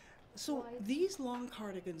 So Wide. these long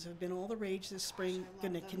cardigans have been all the rage this spring. I love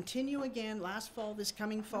Going to them. continue again last fall, this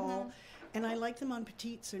coming fall, and I like them on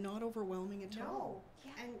petites. They're not overwhelming at all. No.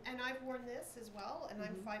 And I've worn this as well, and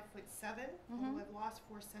I'm 5'7", although I've lost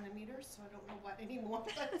 4 centimeters, so I don't know what anymore.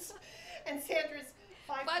 But and Sandra's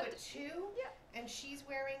 5'2", and she's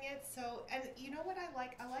wearing it. So, and you know what I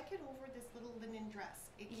like? I like it over this little linen dress.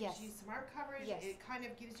 It gives Yes. you some arm coverage. Yes. It kind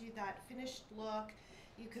of gives you that finished look.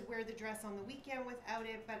 You could wear the dress on the weekend without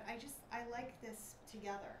it, but I like this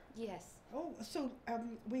together. Yes. Oh, so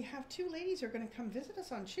we have two ladies who are going to come visit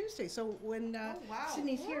us on Tuesday. So when Oh, wow.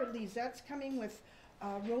 Sydney's here, Lizette's coming with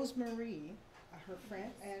Rosemarie, her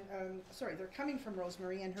friend, and they're coming from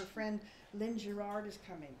Rosemarie, and her friend Lynn Girard is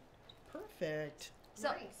coming. Perfect. So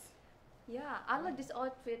Nice. yeah, I like this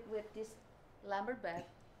outfit with this lumberback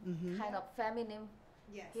bag, kind of feminine,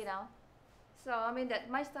 Yes. you know. So I mean that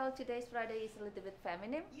my style today's Friday is a little bit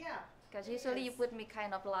feminine Yeah. because usually you Yes. put me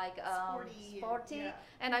kind of like Sporty and- yeah.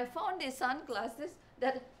 and I found these sunglasses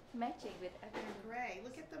that matching with everything. Gray.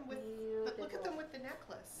 Look at them with but look at them with the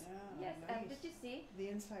necklace. Yeah, Yes, nice. and did you see The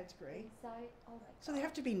inside's great. inside? Oh my So they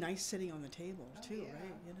have to be nice sitting on the table too, yeah.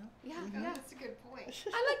 right? You know. yeah, Oh, yeah. that's a good point.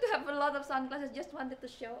 I like to have a lot of sunglasses. Just wanted to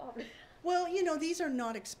show off. Well, these are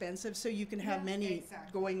not expensive, so you can have Yeah, many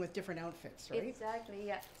exactly. going with different outfits, right? Exactly.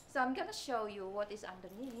 Yeah. So I'm gonna show you what is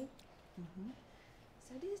underneath.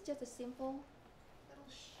 So this is just a simple. Little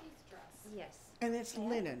sheath dress. Yes. And it's Yeah.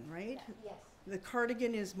 linen, right? Yes. The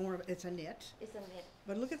cardigan is more of it's a knit. It's a knit.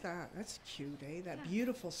 But look at that. That's cute, eh? That Yeah.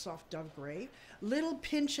 beautiful soft dove gray. Little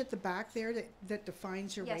pinch at the back there that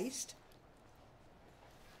defines your Yes. waist.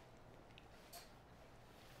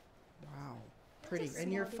 Wow. pretty. just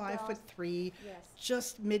And you're small details. 5'3", Yes.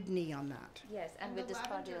 just mid-knee on that. Yes, and, And with the this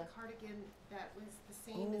lavender spadilla. cardigan that was the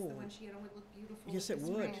same as the Oh. one she had on would look beautiful Yes, it this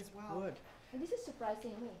would. spring as well. Would. And this is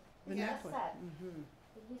surprising me. The Yes. necklace. Set. Hmm.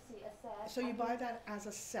 If you see a set. So you and buy it- that as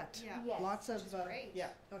a set. Yeah. Yes. Lots Which of is great. yeah.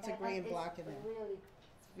 Lots of and- gray and it's black in there. Really,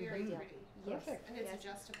 It's very Mhm. pretty. yes. Perfect. And it's yes.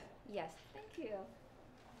 adjustable. Yes, thank you.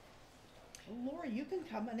 Lori, you can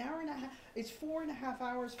come. An hour and a half. It's 4.5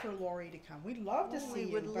 hours for Lori to come. We'd love to see We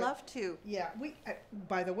you. would but- love to. Yeah. We.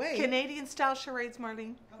 By the way. Canadian style charades,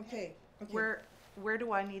 Marlene. Okay. Okay. Where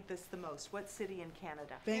do I need this the most? What city in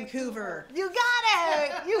Canada? Vancouver. You got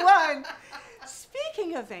it! You won!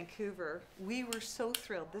 Speaking of Vancouver, we were so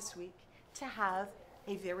thrilled this week to have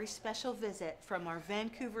a very special visit from our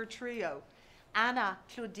Vancouver trio. Anna,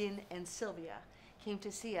 Claudine, and Sylvia came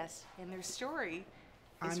to see us, and their story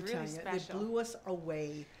is I'm really telling you, special. they blew us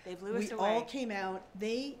away. They blew us We away. all came out.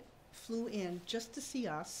 They flew in just to see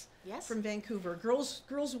us Yes. from Vancouver. Girls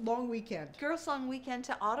long weekend. Girls' Long Weekend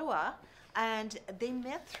to Ottawa, and they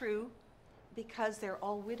met through because they're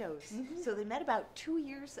all widows. So they met about 2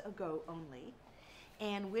 years ago only,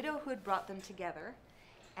 and widowhood brought them together,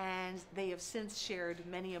 and they have since shared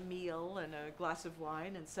many a meal and a glass of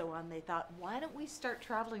wine and so on. They thought, why don't we start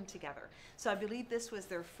traveling together? So I believe this was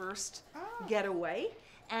their first getaway.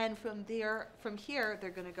 And from here, they're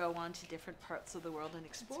going to go on to different parts of the world and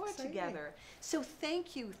explore exciting. together. So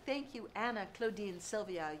thank you, Anna, Claudine,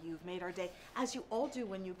 Sylvia. You've made our day, as you all do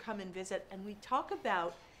when you come and visit. And we talk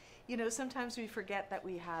about, sometimes we forget that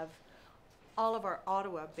we have all of our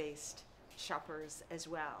Ottawa-based shoppers as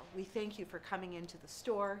well. We thank you for coming into the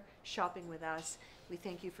store, shopping with us. We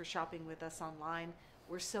thank you for shopping with us online.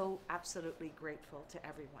 We're so absolutely grateful to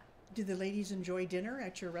everyone. Did the ladies enjoy dinner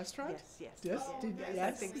at your restaurant? Yes. Yes. Did, Yes, yes.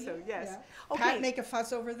 I think so. Yes. Yeah. Okay. Pat make a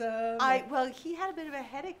fuss over the. Well, he had a bit of a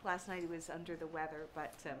headache last night. He was under the weather,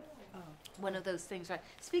 but Oh. one of those things, right?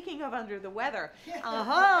 Speaking of under the weather,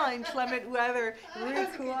 inclement weather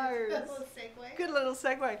requires. That little segue. Good little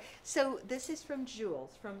segue. So this is from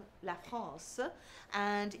Jules from La France,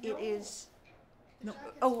 and it is. No.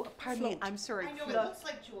 Oh, pardon me. Float. I'm sorry. I know, it Flotte. looks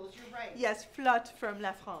like Jules, you're right. Yes, Flotte from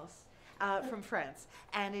La France, from France.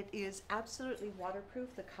 And it is absolutely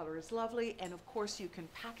waterproof. The color is lovely. And of course, you can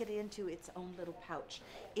pack it into its own little pouch.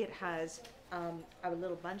 It has a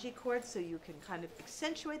little bungee cord so you can kind of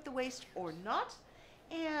accentuate the waist or not.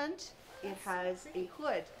 And it has a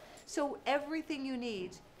hood. So everything you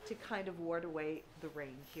need to kind of ward away the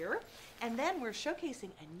rain here. And then we're showcasing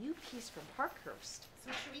a new piece from Parkhurst. So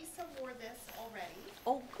Teresa wore this already.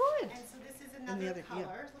 Oh, good. And so this is And another the other- color.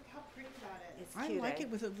 yeah. Look how pretty that is. It's I cute, like eh? it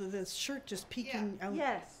with the shirt just peeking out.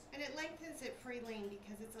 Yes. And it lengthens it for Elaine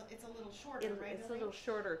because it's a little shorter, right? It's a Elaine? little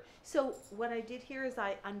shorter. So what I did here is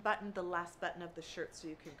I unbuttoned the last button of the shirt so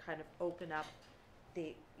you can kind of open up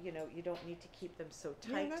the, you don't need to keep them so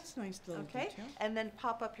Yeah, tight. that's nice little Okay, detail. and then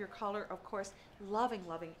pop up your collar, of course, loving.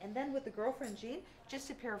 And then with the girlfriend jean, just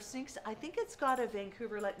a pair of sneaks. I think it's got a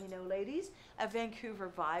Vancouver, let me know ladies, a Vancouver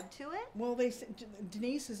vibe to it. Well,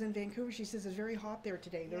 Denise is in Vancouver. She says it's very hot there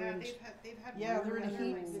today. They're Yeah, in. they've had Yeah, warmer they're in a weather.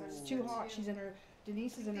 heat. My son It's too said hot. too. She's in her.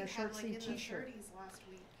 Denise is in her They've short had, sleeve like in the T-shirt. 30s last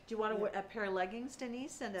week. Do you want a pair of leggings,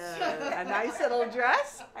 Denise, and a nice little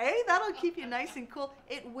dress? Hey, that'll keep you nice and cool.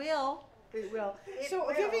 It will. It will. So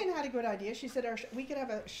Vivian had a good idea. She said we could have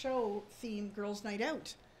a show themed Girls' Night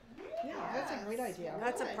Out. Yeah, that's a great idea.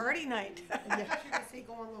 That's a Good. party night. I thought you were going to say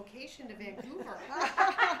go on location to Vancouver.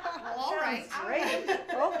 Well, all right. Great.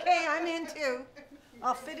 Okay, I'm in too.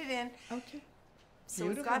 I'll fit it in. Okay. So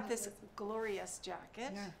we've Beautiful. got this glorious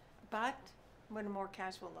jacket, Yeah. but with a more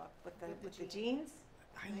casual look with the jeans.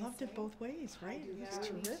 I loved it both ways, right? It was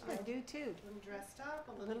do. terrific. I do too. A little dressed up,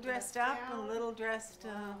 A little dressed up, a down. little dressed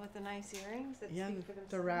with the nice earrings that Yeah, speak for the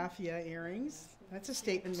themselves. raffia earrings. That's a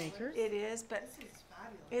statement maker. It is, but This is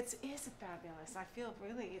fabulous. it is fabulous. I feel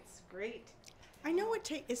really, it's great. I know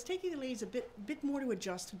it's taking the ladies a bit more to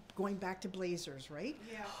adjust going back to blazers, right?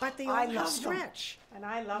 Yeah. But they I all love them. stretch. And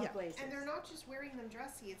I love Yeah. blazers. And they're not just wearing them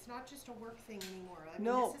dressy. It's not just a work thing anymore. I mean,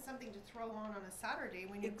 No. this is something to throw on a Saturday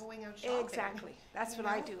when you're Ex- going out shopping. Exactly. That's You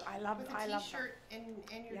what I know? do. I love With a them. t-shirt and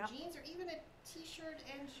your Yeah. jeans, or even a t-shirt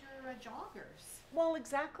and your joggers. Well,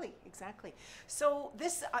 exactly. So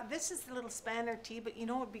this is the little spanner tee, but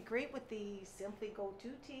it'd be great with the Simply Go To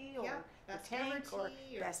tee or Yeah, the best ever tank or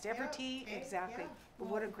tee or- best ever yeah, tee. okay, Exactly. yeah. But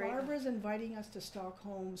what a great one. Barbara's inviting us to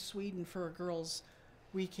Stockholm, Sweden for a girls'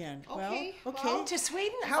 weekend. Okay, Well, okay. well, To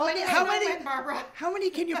Sweden. How many? Let How us know many? when, Barbara? How many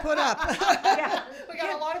can you put up? Yeah. We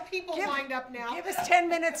got a lot of people give- lined up now. Give us 10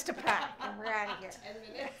 minutes to pack, and we're out of here. 10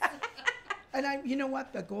 minutes. And you know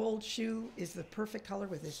what? The gold shoe is the perfect color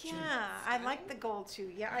with this jean. Yeah, I like the gold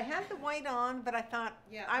too. Yeah, I had the white on, but I thought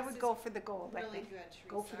Yeah, I this would is go for the gold. I Really think. good,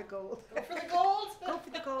 Go for the Teresa. gold. Go for the gold. Go for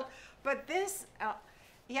the gold. But this,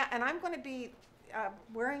 yeah, and I'm going to be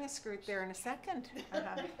wearing a skirt there in a second.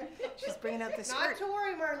 She's bringing out the Not skirt. to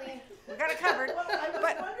worry, Marlene. We got it covered.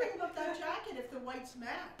 But wondering about that jacket if the whites match.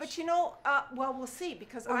 but you know, well, we'll see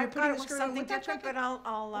because Oh, you're I've putting got the it with skirt on something with that different. jacket? But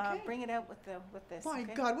I'll Okay. bring it out with this. My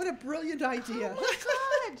okay? God, what a brilliant idea. Oh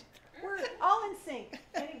my God, we're all in sync.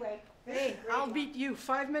 Anyway, Hey, I'll beat you.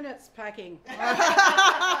 5 minutes packing.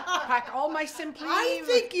 Pack all my Simply. I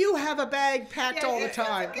think you have a bag packed all the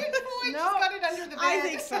time. Good boy. No. She's got it under the bed. I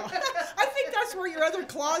think so. I think that's where your other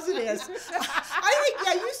closet is. I think,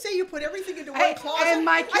 yeah, you say you put everything into one Hey, closet. and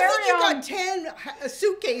my I think you carry-on- got 10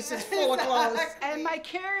 suitcases full of clothes. And my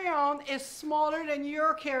carry-on is smaller than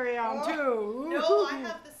your carry-on too. No, I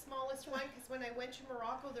have the smallest one because when I went to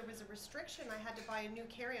Morocco, there was a restriction. I had to buy a new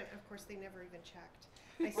carry-on. Of course, they never even checked.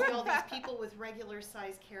 I see all these people with regular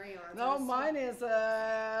size carry-ons. No, mine is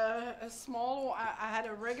a small one. I had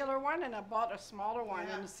a regular one and I bought a smaller one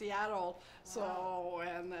Yeah. in Seattle. So,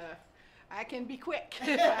 and I can be quick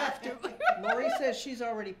if I have to. Lori says she's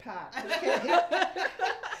already packed.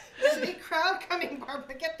 There's a big crowd coming,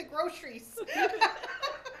 Barbara. Get the groceries.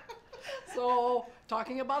 So,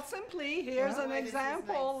 talking about Simply, here's Yeah. an Boy, this is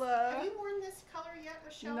example. nice. Have you worn this color yet,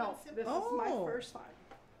 Michelle? No, in this Simply? is my Oh. first time.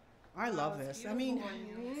 I love Oh, it's this. I mean, beautiful on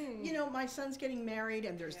you. you know, my son's getting married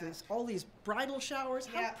and there's Yeah. all these bridal showers.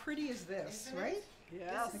 How Yeah. pretty is this, Isn't it? right?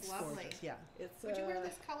 Yes, This is It's lovely. gorgeous, yeah. it's. Would you wear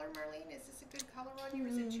this color, Marlene? Is this a good color on you, or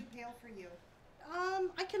is it too pale for you?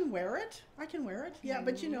 I can wear it. I can wear it. Yeah,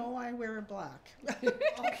 but you know, I wear it black.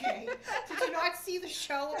 Okay. Did you not see the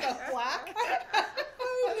show about black?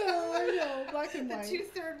 I know. Black and The white.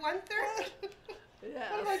 2/3, 1/3.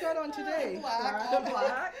 Yes. What have I got on today? Black. All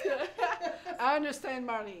black. I understand,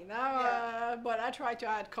 Marlene. Now, Yeah. but I try to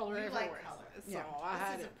add color You like everywhere. color. So Yeah. I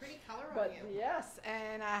had This is it. a pretty color But on you. yes,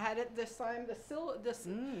 and I had it this time, the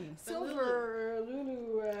Mm. silver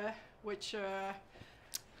Lulu, which.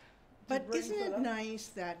 But brings isn't it up. nice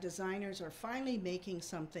that designers are finally making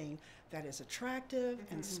something that is attractive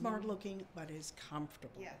and smart looking, but is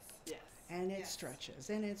comfortable? Yes. Yes. And it Yes. stretches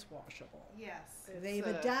and it's washable. Yes. They've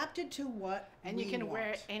It's, adapted to what And we you can wear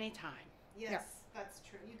want. it anytime. Yes, that's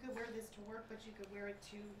true. You could wear this to work, but you could wear it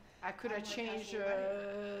to. I could have more changed casual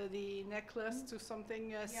wedding. the necklace to something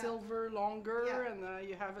Yeah. silver, longer, Yeah. and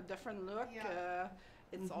you have a different look. Yeah.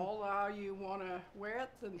 It's all how you want to wear it.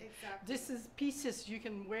 And Exactly. this is pieces you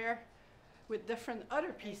can wear with different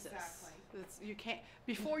other pieces. Exactly. It's, you can't.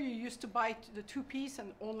 Before you used to buy the two piece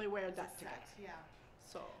and only wear It's a that set, together. Yeah.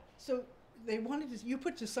 So So they wanted to, you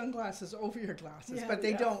put your sunglasses over your glasses, Yeah. but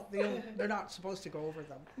they Yeah. don't, they're not supposed to go over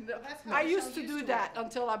them. that's how I Michelle used to used do to that wear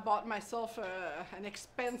until I bought myself an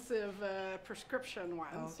expensive prescription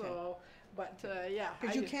one. Okay. So, but yeah.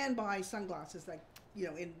 Because I you did- can buy sunglasses like, you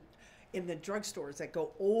know, in the drugstores that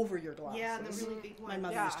go over your glasses. Yeah, the really big My ones.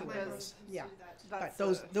 mother Yeah, used to wear because- those. used to Yeah, do that. but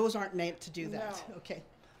That's, those aren't meant to do that. No. Okay.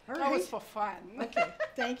 All that was right. for fun. Okay.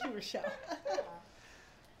 Thank you, Rochelle.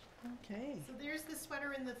 Okay. So there's the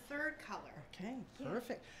sweater in the third color. Okay.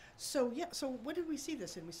 Perfect. So yeah. So what did we see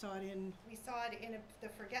this in? We saw it in. We saw it in the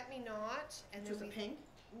Forget Me Not, and then Was it pink?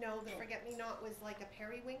 No, the Forget Me Not was like a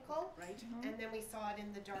periwinkle, Right. and then we saw it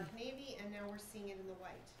in the dark navy, and now we're seeing it in the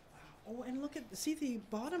white. Oh, and look at see the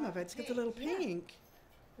bottom of it. It's got the little Pink, yeah. pink.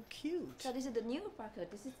 Oh, cute. So this is the new Parker.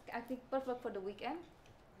 This is I think perfect for the weekend.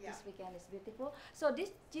 Yeah. This weekend is beautiful. So this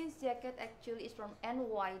jeans jacket actually is from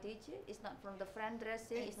NYDG. It's not from the Fran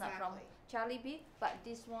Dressing. It's not from Exactly. Charlie B. But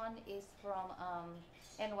this one is from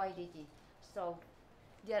NYDG. So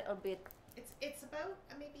they're a bit. It's about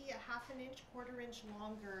maybe a half an inch, quarter inch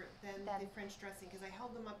longer than the French dressing because I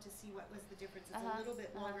held them up to see what was the difference. It's a little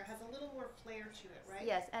bit longer, has a little more flair to it, right?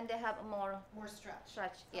 Yes, and they have more More stretch.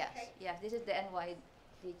 stretch. Yes, Okay. yes. This is the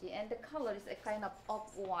NYDG, and the color is a kind of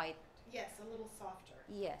off-white. Yes, a little softer.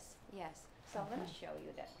 Yes, yes. So I'm gonna show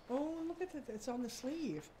you that. Oh, look at it. It's on the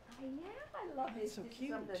sleeve. Yeah, I love That's this. so This is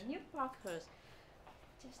from the cute. new Parkhurst.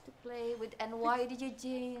 Just to play with NYDG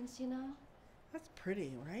jeans, you know. That's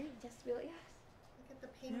pretty, right? Just feel yes. Look at the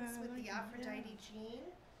pinks Yeah, I with like the them, Aphrodite jean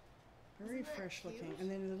Very Isn't that fresh looking. cute? And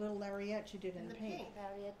then the little lariat you did in and the pink. pink.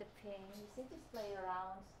 Vary at the pink. You see, just play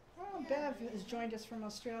around. Oh, Yeah. Bev has joined us from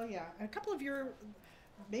Australia. And a couple of your,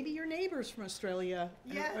 maybe your neighbors from Australia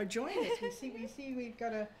Yeah. are joining us. We see we've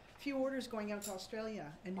got a few orders going out to Australia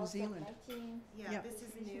and New Also Zealand. matching Yeah, Yeah. this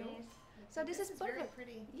is with new. jeans. So this is very perfect.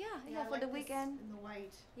 pretty. Yeah, I yeah, for like the this weekend. in the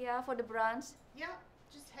white. Yeah, for the brunch Yeah,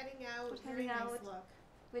 just heading out. Just Very heading nice out. look.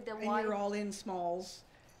 with the And white. you're all in smalls.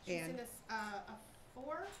 She's And in a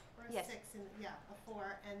 4 or a Yes. 6? Yeah, a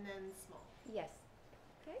 4 and then small. Yes.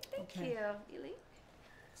 Okay, thank Okay. you, Elaine.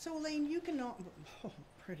 So Elaine, you can all, oh,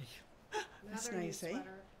 pretty. That's Another new nice, eh?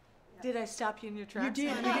 sweater. Did I stop you in your tracks? You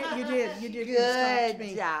did, you did, you did. You stopped Good.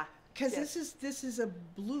 me. Yeah. Because Yes. this is a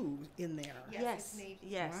blue in there. Yes, Yes. it's navy.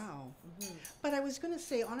 Yes. Wow. But I was going to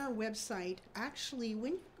say on our website, actually,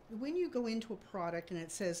 when you go into a product and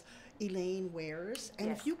it says Elaine Wears, and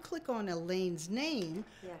Yes. if you click on Elaine's name,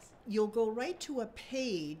 Yes. you'll go right to a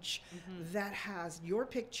page Mm-hmm. that has your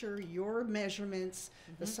picture, your measurements,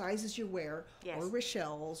 the sizes you wear, Yes. or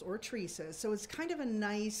Rochelle's or Teresa's. So it's kind of a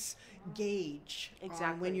nice gauge on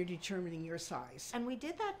Exactly. when you're determining your size. And we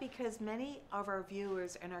did that because many of our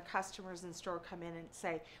viewers and our customers in store come in and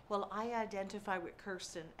say, well, I identify with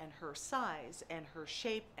Kirsten and her size and her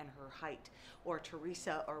shape and her height, or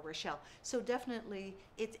Teresa or Rochelle. So definitely,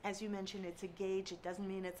 it's, as you mentioned, it's a gauge. It doesn't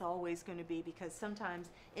mean it's always going to be, because sometimes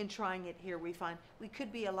in trying it here, we find we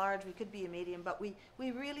could be a large, we could be a medium, but we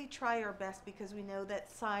really try our best because we know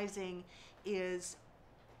that sizing is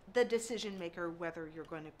the decision maker whether you're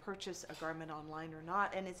going to purchase a garment online or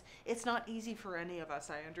not, and it's not easy for any of us.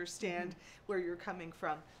 I understand where you're coming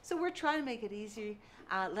from, so we're trying to make it easy.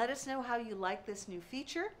 Let us know how you like this new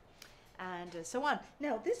feature, and so on.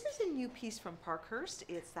 Now, this is a new piece from Parkhurst.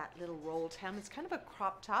 It's that little rolled hem. It's kind of a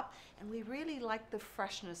crop top, and we really like the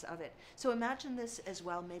freshness of it. So imagine this as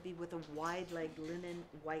well, maybe with a wide-legged linen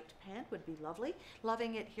white pant would be lovely.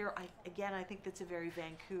 Loving it here. I think that's a very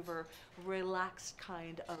Vancouver relaxed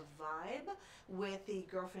kind of vibe with the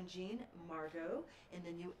girlfriend jean, Margot, in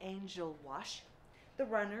the new Angel wash. The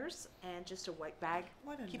runners, and just a white bag.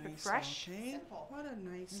 What a Keep nice it fresh. look, eh? Simple. What a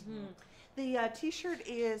nice look. The t-shirt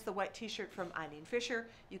is the white t-shirt from Eileen Fisher.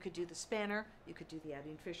 You could do the Spanner. You could do the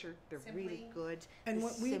Eileen Fisher. They're really Simply. good. And The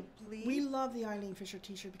what Simply. we love the Eileen Fisher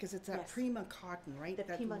T-shirt because it's that Yes. Prima cotton, right? The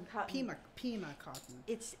that Pima cotton. Pima cotton.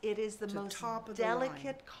 It is the The most top of the line.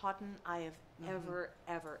 delicate cotton I have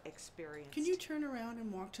ever experienced. Can you turn around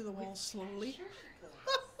and walk to the wall slowly?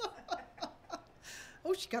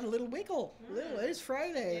 Oh, she got a little wiggle. Little. It's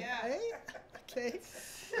Friday. Yeah. Eh? Okay.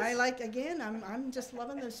 I like again. I'm just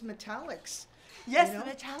loving those metallics. Yes, you know? the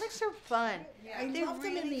metallics are fun. I They're loved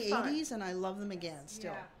them in really the fun. 80s, and I love them again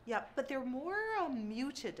still. Yeah, but they're more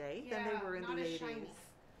muted than they were in not the as 80s. shiny.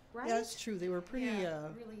 Right? Yeah, that's true. They were pretty.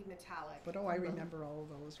 Really metallic. But oh, I remember all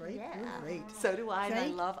of those, right? Yeah. They're great. So do I, and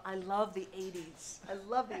Thank- I love the 80s. I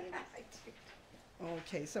love the 80s.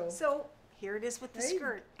 Okay, so. So here it is with the Hey.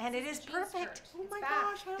 skirt, and it is jean perfect. skirt. Oh my It's back.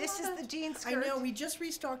 gosh, I This is love the it. jean I skirt. know. We just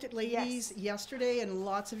restocked it, ladies, yesterday, and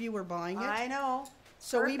lots of you were buying it. I know.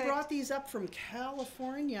 So we Perfect. brought these up from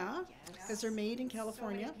California, because they're made in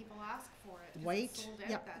California. So many people ask for it. 'cause it White, sold out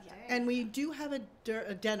yeah. that day. And we do have a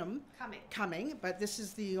denim coming. coming, but this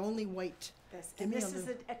is the only white. This, Give and me this a is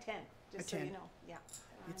little- a 10, just a so 10. you know. Yeah.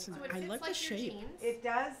 It's So an- it I fits like the your shape. jeans. It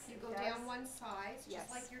does. You it go does. down one size, Yes. just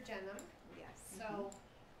like your denim. Yes. So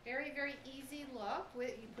very, very easy look.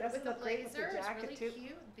 With you put Does it with the look great with the blazer. It's jacket, really too.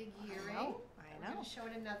 cute. Big I earring. know. I'm I know. going to show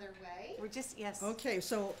it another way. We're just yes. Okay,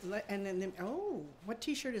 so and then oh, what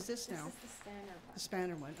T-shirt is this This now? is the standard The one.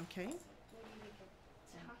 Spanner one. Okay. Maybe we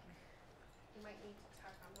could tuck. You might need to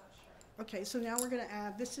tuck. I'm not sure. Okay, so now we're going to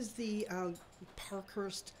add. This is the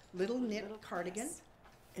Parkhurst little knit Little- cardigan yes.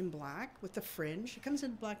 in black with the fringe. It comes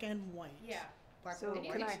in black and white. Yeah. Black So or And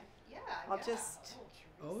you can white. could- I? Yeah. I'll yeah. just-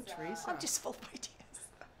 Oh, Teresa. I'm just full of ideas.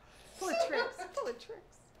 Full of tricks. Full of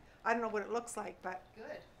tricks. I don't know what it looks like, but Good.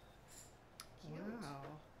 Cute. Wow.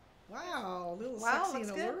 Wow, a little Wow, sexy looks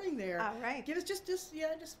and good. alluring there. all right. Give us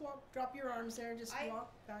just walk, drop your arms there, just I-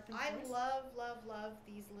 walk back and I forth. love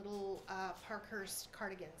these little Parkhurst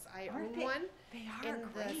cardigans. I Aren't own they? one They are in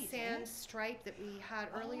great. the sand stripe that we had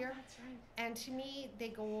earlier. Oh, that's right. And to me, they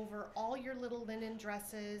go over all your little linen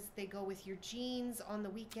dresses. They go with your jeans on the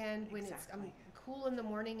weekend when it's Exactly. cool in the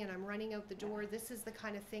morning and I'm running out the door. This is the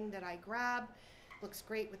kind of thing that I grab. Looks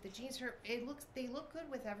great with the jeans. They look good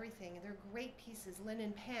with everything. They're great pieces.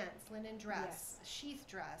 Linen pants, linen dress, sheath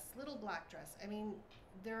dress, little black dress. I mean,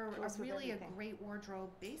 they're Goes with really a everything. great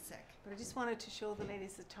wardrobe basic. But I just wanted to show the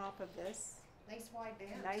ladies the top of this. Nice wide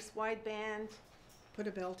band. Nice wide band. Put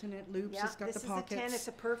a belt in it, loops, Yeah, it's got this the is pockets. a 10. It's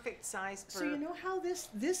a perfect size for. So you know how this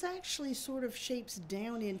actually sort of shapes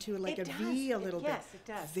down into like It a V does. a little Yes, bit. it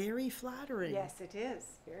does. Very flattering. Yes, it is.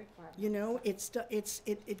 Very fun. You know,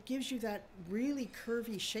 it gives you that really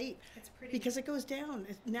curvy shape It's pretty. because it goes down.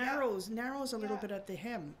 It narrows a little Yeah. bit at the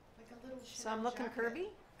hem. like a little So I'm Chanel looking jacket. curvy.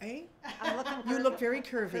 Eh? I'm looking. You curvy. look very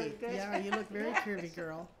curvy. Very good. Yeah, you look very curvy,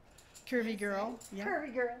 girl. Curvy girl. Yeah.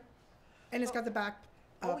 Curvy girl. And it's got the back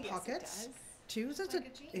Oh yes, pockets it does. too. So It's like a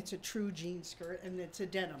jean. it's a true jean skirt and it's a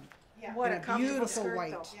denim. Yeah. What And a a comfortable beautiful skirt,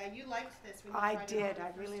 white. though. Yeah, you liked this when you I tried it on did. the I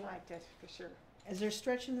first really time. liked it for sure. Is there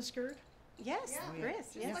stretch in the skirt? Yes, Yeah. there is.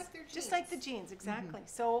 Just Yes, like their just like the jeans. jeans, exactly.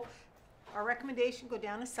 So, our recommendation: go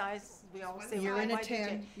down a size. We always say You're we're in a wide 10,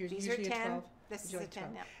 digit. you're These usually are a 10. 12, This is you're a a 10.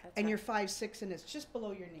 12. Yeah, that's And right. you're 5'6", and it's just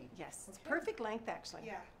below your knee. Yes, it's Okay. perfect length actually.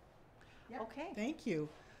 Yeah. Yep. Okay. Thank you.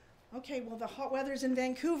 Okay, well, the hot weather's in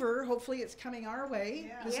Vancouver. Hopefully it's coming our way.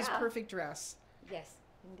 Yeah. This is Yeah. perfect dress. Yes,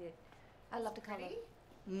 indeed. I love the color. Pretty?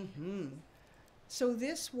 Mm-hmm. So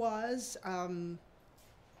this was,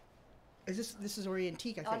 this is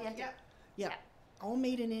Orientique, I think. Oriented. Yeah. Yeah. Yeah. All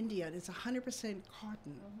made in India, and it's 100% cotton.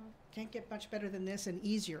 Mm-hmm. Can't get much better than this and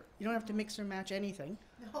easier. You don't have to mix or match anything.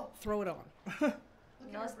 No. Throw it on. Look at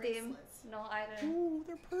No our steam, bracelets. no iron. Ooh,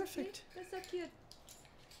 they're perfect. They're so cute.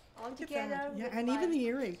 All Look at together. that. Yeah, with and my- even the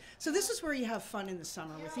earring. So this is where you have fun in the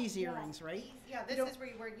summer with Yeah, these yeah. earrings, right? Yeah, this don't- is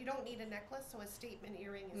where you don't need a necklace, so a statement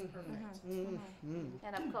earring is Mhm. perfect. Mm-hmm.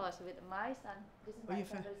 And of course, with my son, this is Oh, my you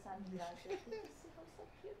found- favorite sunglasses. You see how so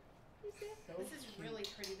cute? You see? This is really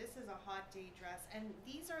pretty. This is a hot day dress, and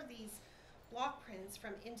these are these block prints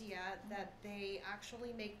from India that they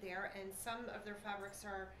actually make there, and some of their fabrics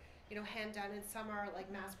are, hand done, and some are like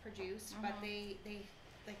mass produced. But they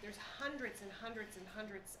like there's hundreds and hundreds and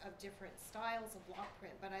hundreds of different styles of block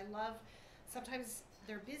print. But I love sometimes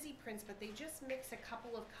they're busy prints, but they just mix a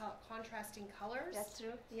couple of contrasting colors, That's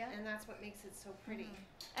true. Yeah. and that's what makes it so pretty.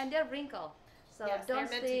 And they're wrinkled. So yes, don't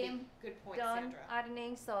they're meant steam, to be. Good point, don't Sandra.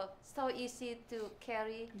 ironing, so easy to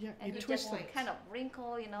carry. Yeah, And you you twist just them. kind of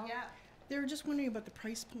wrinkle, Yeah. They were just wondering about the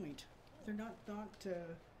price point. They're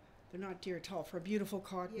they're not dear at all for a beautiful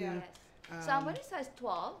cotton. Yeah. Yes. So I'm Um, wearing size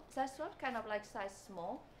 12. Size 12 kind of like size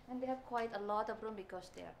small. And they have quite a lot of room because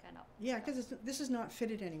they are kind of. Yeah, because this is not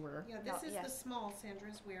fitted anywhere. Yeah, No, this is yeah. the small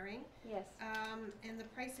Sandra's wearing. Yes. And the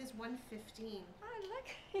price is $115. I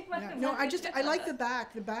like Yeah. No, I like the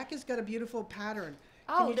back. The back has got a beautiful pattern.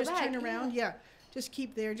 Oh, Can you the just back, turn around? yeah. Yeah. Just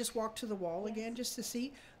keep there. Just walk to the wall again just to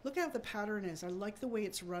see. Look how the pattern is. I like the way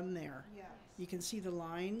it's run there. Yeah. You can see the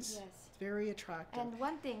lines. Yes. It's very attractive. And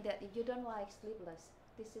one thing that if you don't like sleeveless,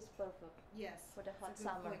 this is perfect. Yes. For the hot That's a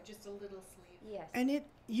good summer. point. Just a little sleeve. Yes. And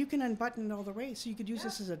you can unbutton it all the way, so you could use Yeah.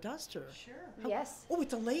 this as a duster. Sure. Yes. Oh, with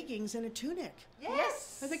the leggings and a tunic.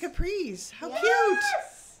 Yes. Or the capris. How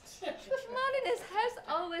Yes. Marlene has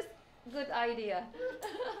always good idea.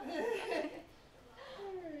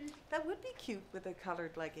 That would be cute with a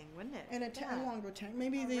colored legging, wouldn't it? cute. And a longer tank.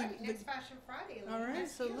 Maybe All the, right, next Fashion Friday. All right.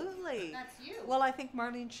 That's you. Absolutely. That's you. Well, I think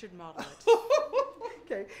Marlene should model it.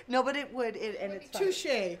 Okay. No, but it would, and it's fun.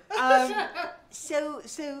 touche.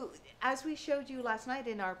 So as we showed you last night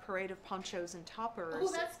in our parade of ponchos and toppers.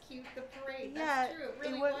 Oh, that's cute. The parade. Yeah, That's true. It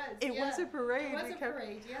really it was. was. It was yeah. a parade. It was We a kept-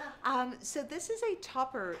 parade, yeah. So this is a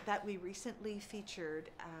topper that we recently featured,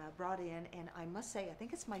 brought in, and I must say, I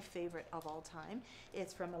think it's my favorite of all time.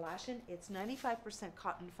 It's from Alashan. It's 95%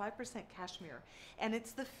 cotton, 5% cashmere, and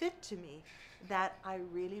it's the fit to me that I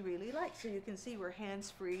really, really like. So you can see we're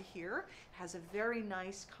hands-free here. Has a very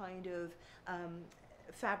nice kind of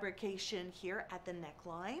fabrication here at the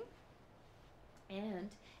neckline. And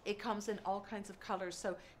it comes in all kinds of colors.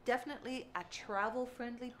 So definitely a travel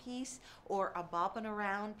friendly piece, or a bopping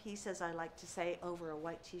around piece, as I like to say, over a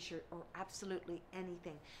white t-shirt, or absolutely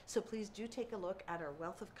anything. So please do take a look at our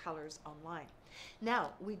wealth of colors online. Now,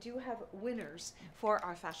 we do have winners for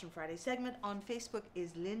our Fashion Friday segment. On Facebook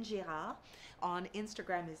is Lynn Girard. On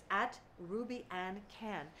Instagram is at Ruby Ann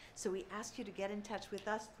Can. So we ask you to get in touch with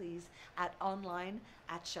us, please, at online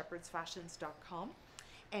at shepherdsfashions.com.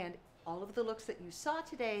 And all of the looks that you saw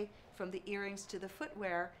today, from the earrings to the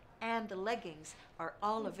footwear and the leggings, are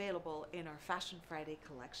all available in our Fashion Friday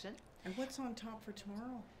collection. And what's on top for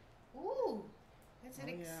tomorrow? Ooh, it's an Oh,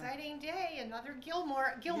 yeah. exciting day. Another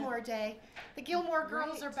Gilmore Day. The Gilmore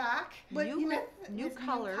girls Right. are back. But new, you know- new with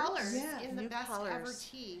colors. New colors Yeah. in the New best ever colors.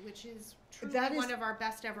 tee, which is truly That is- one of our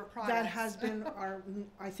best ever products. That has been our,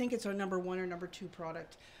 I think it's our number 1 or number 2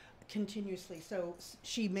 product continuously. So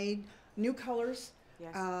she made new colors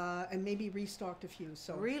Yes. and maybe restocked a few.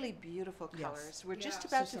 So Really beautiful Yes. colors. We're just Yeah.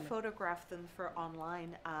 about So to summer. photograph them for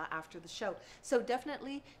online after the show. So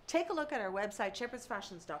definitely take a look at our website,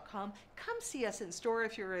 shepherdsfashions.com. Come see us in store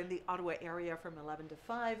if you're in the Ottawa area from 11 to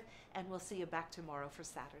 5, and we'll see you back tomorrow for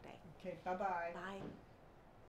Saturday. okay, bye-bye. Bye.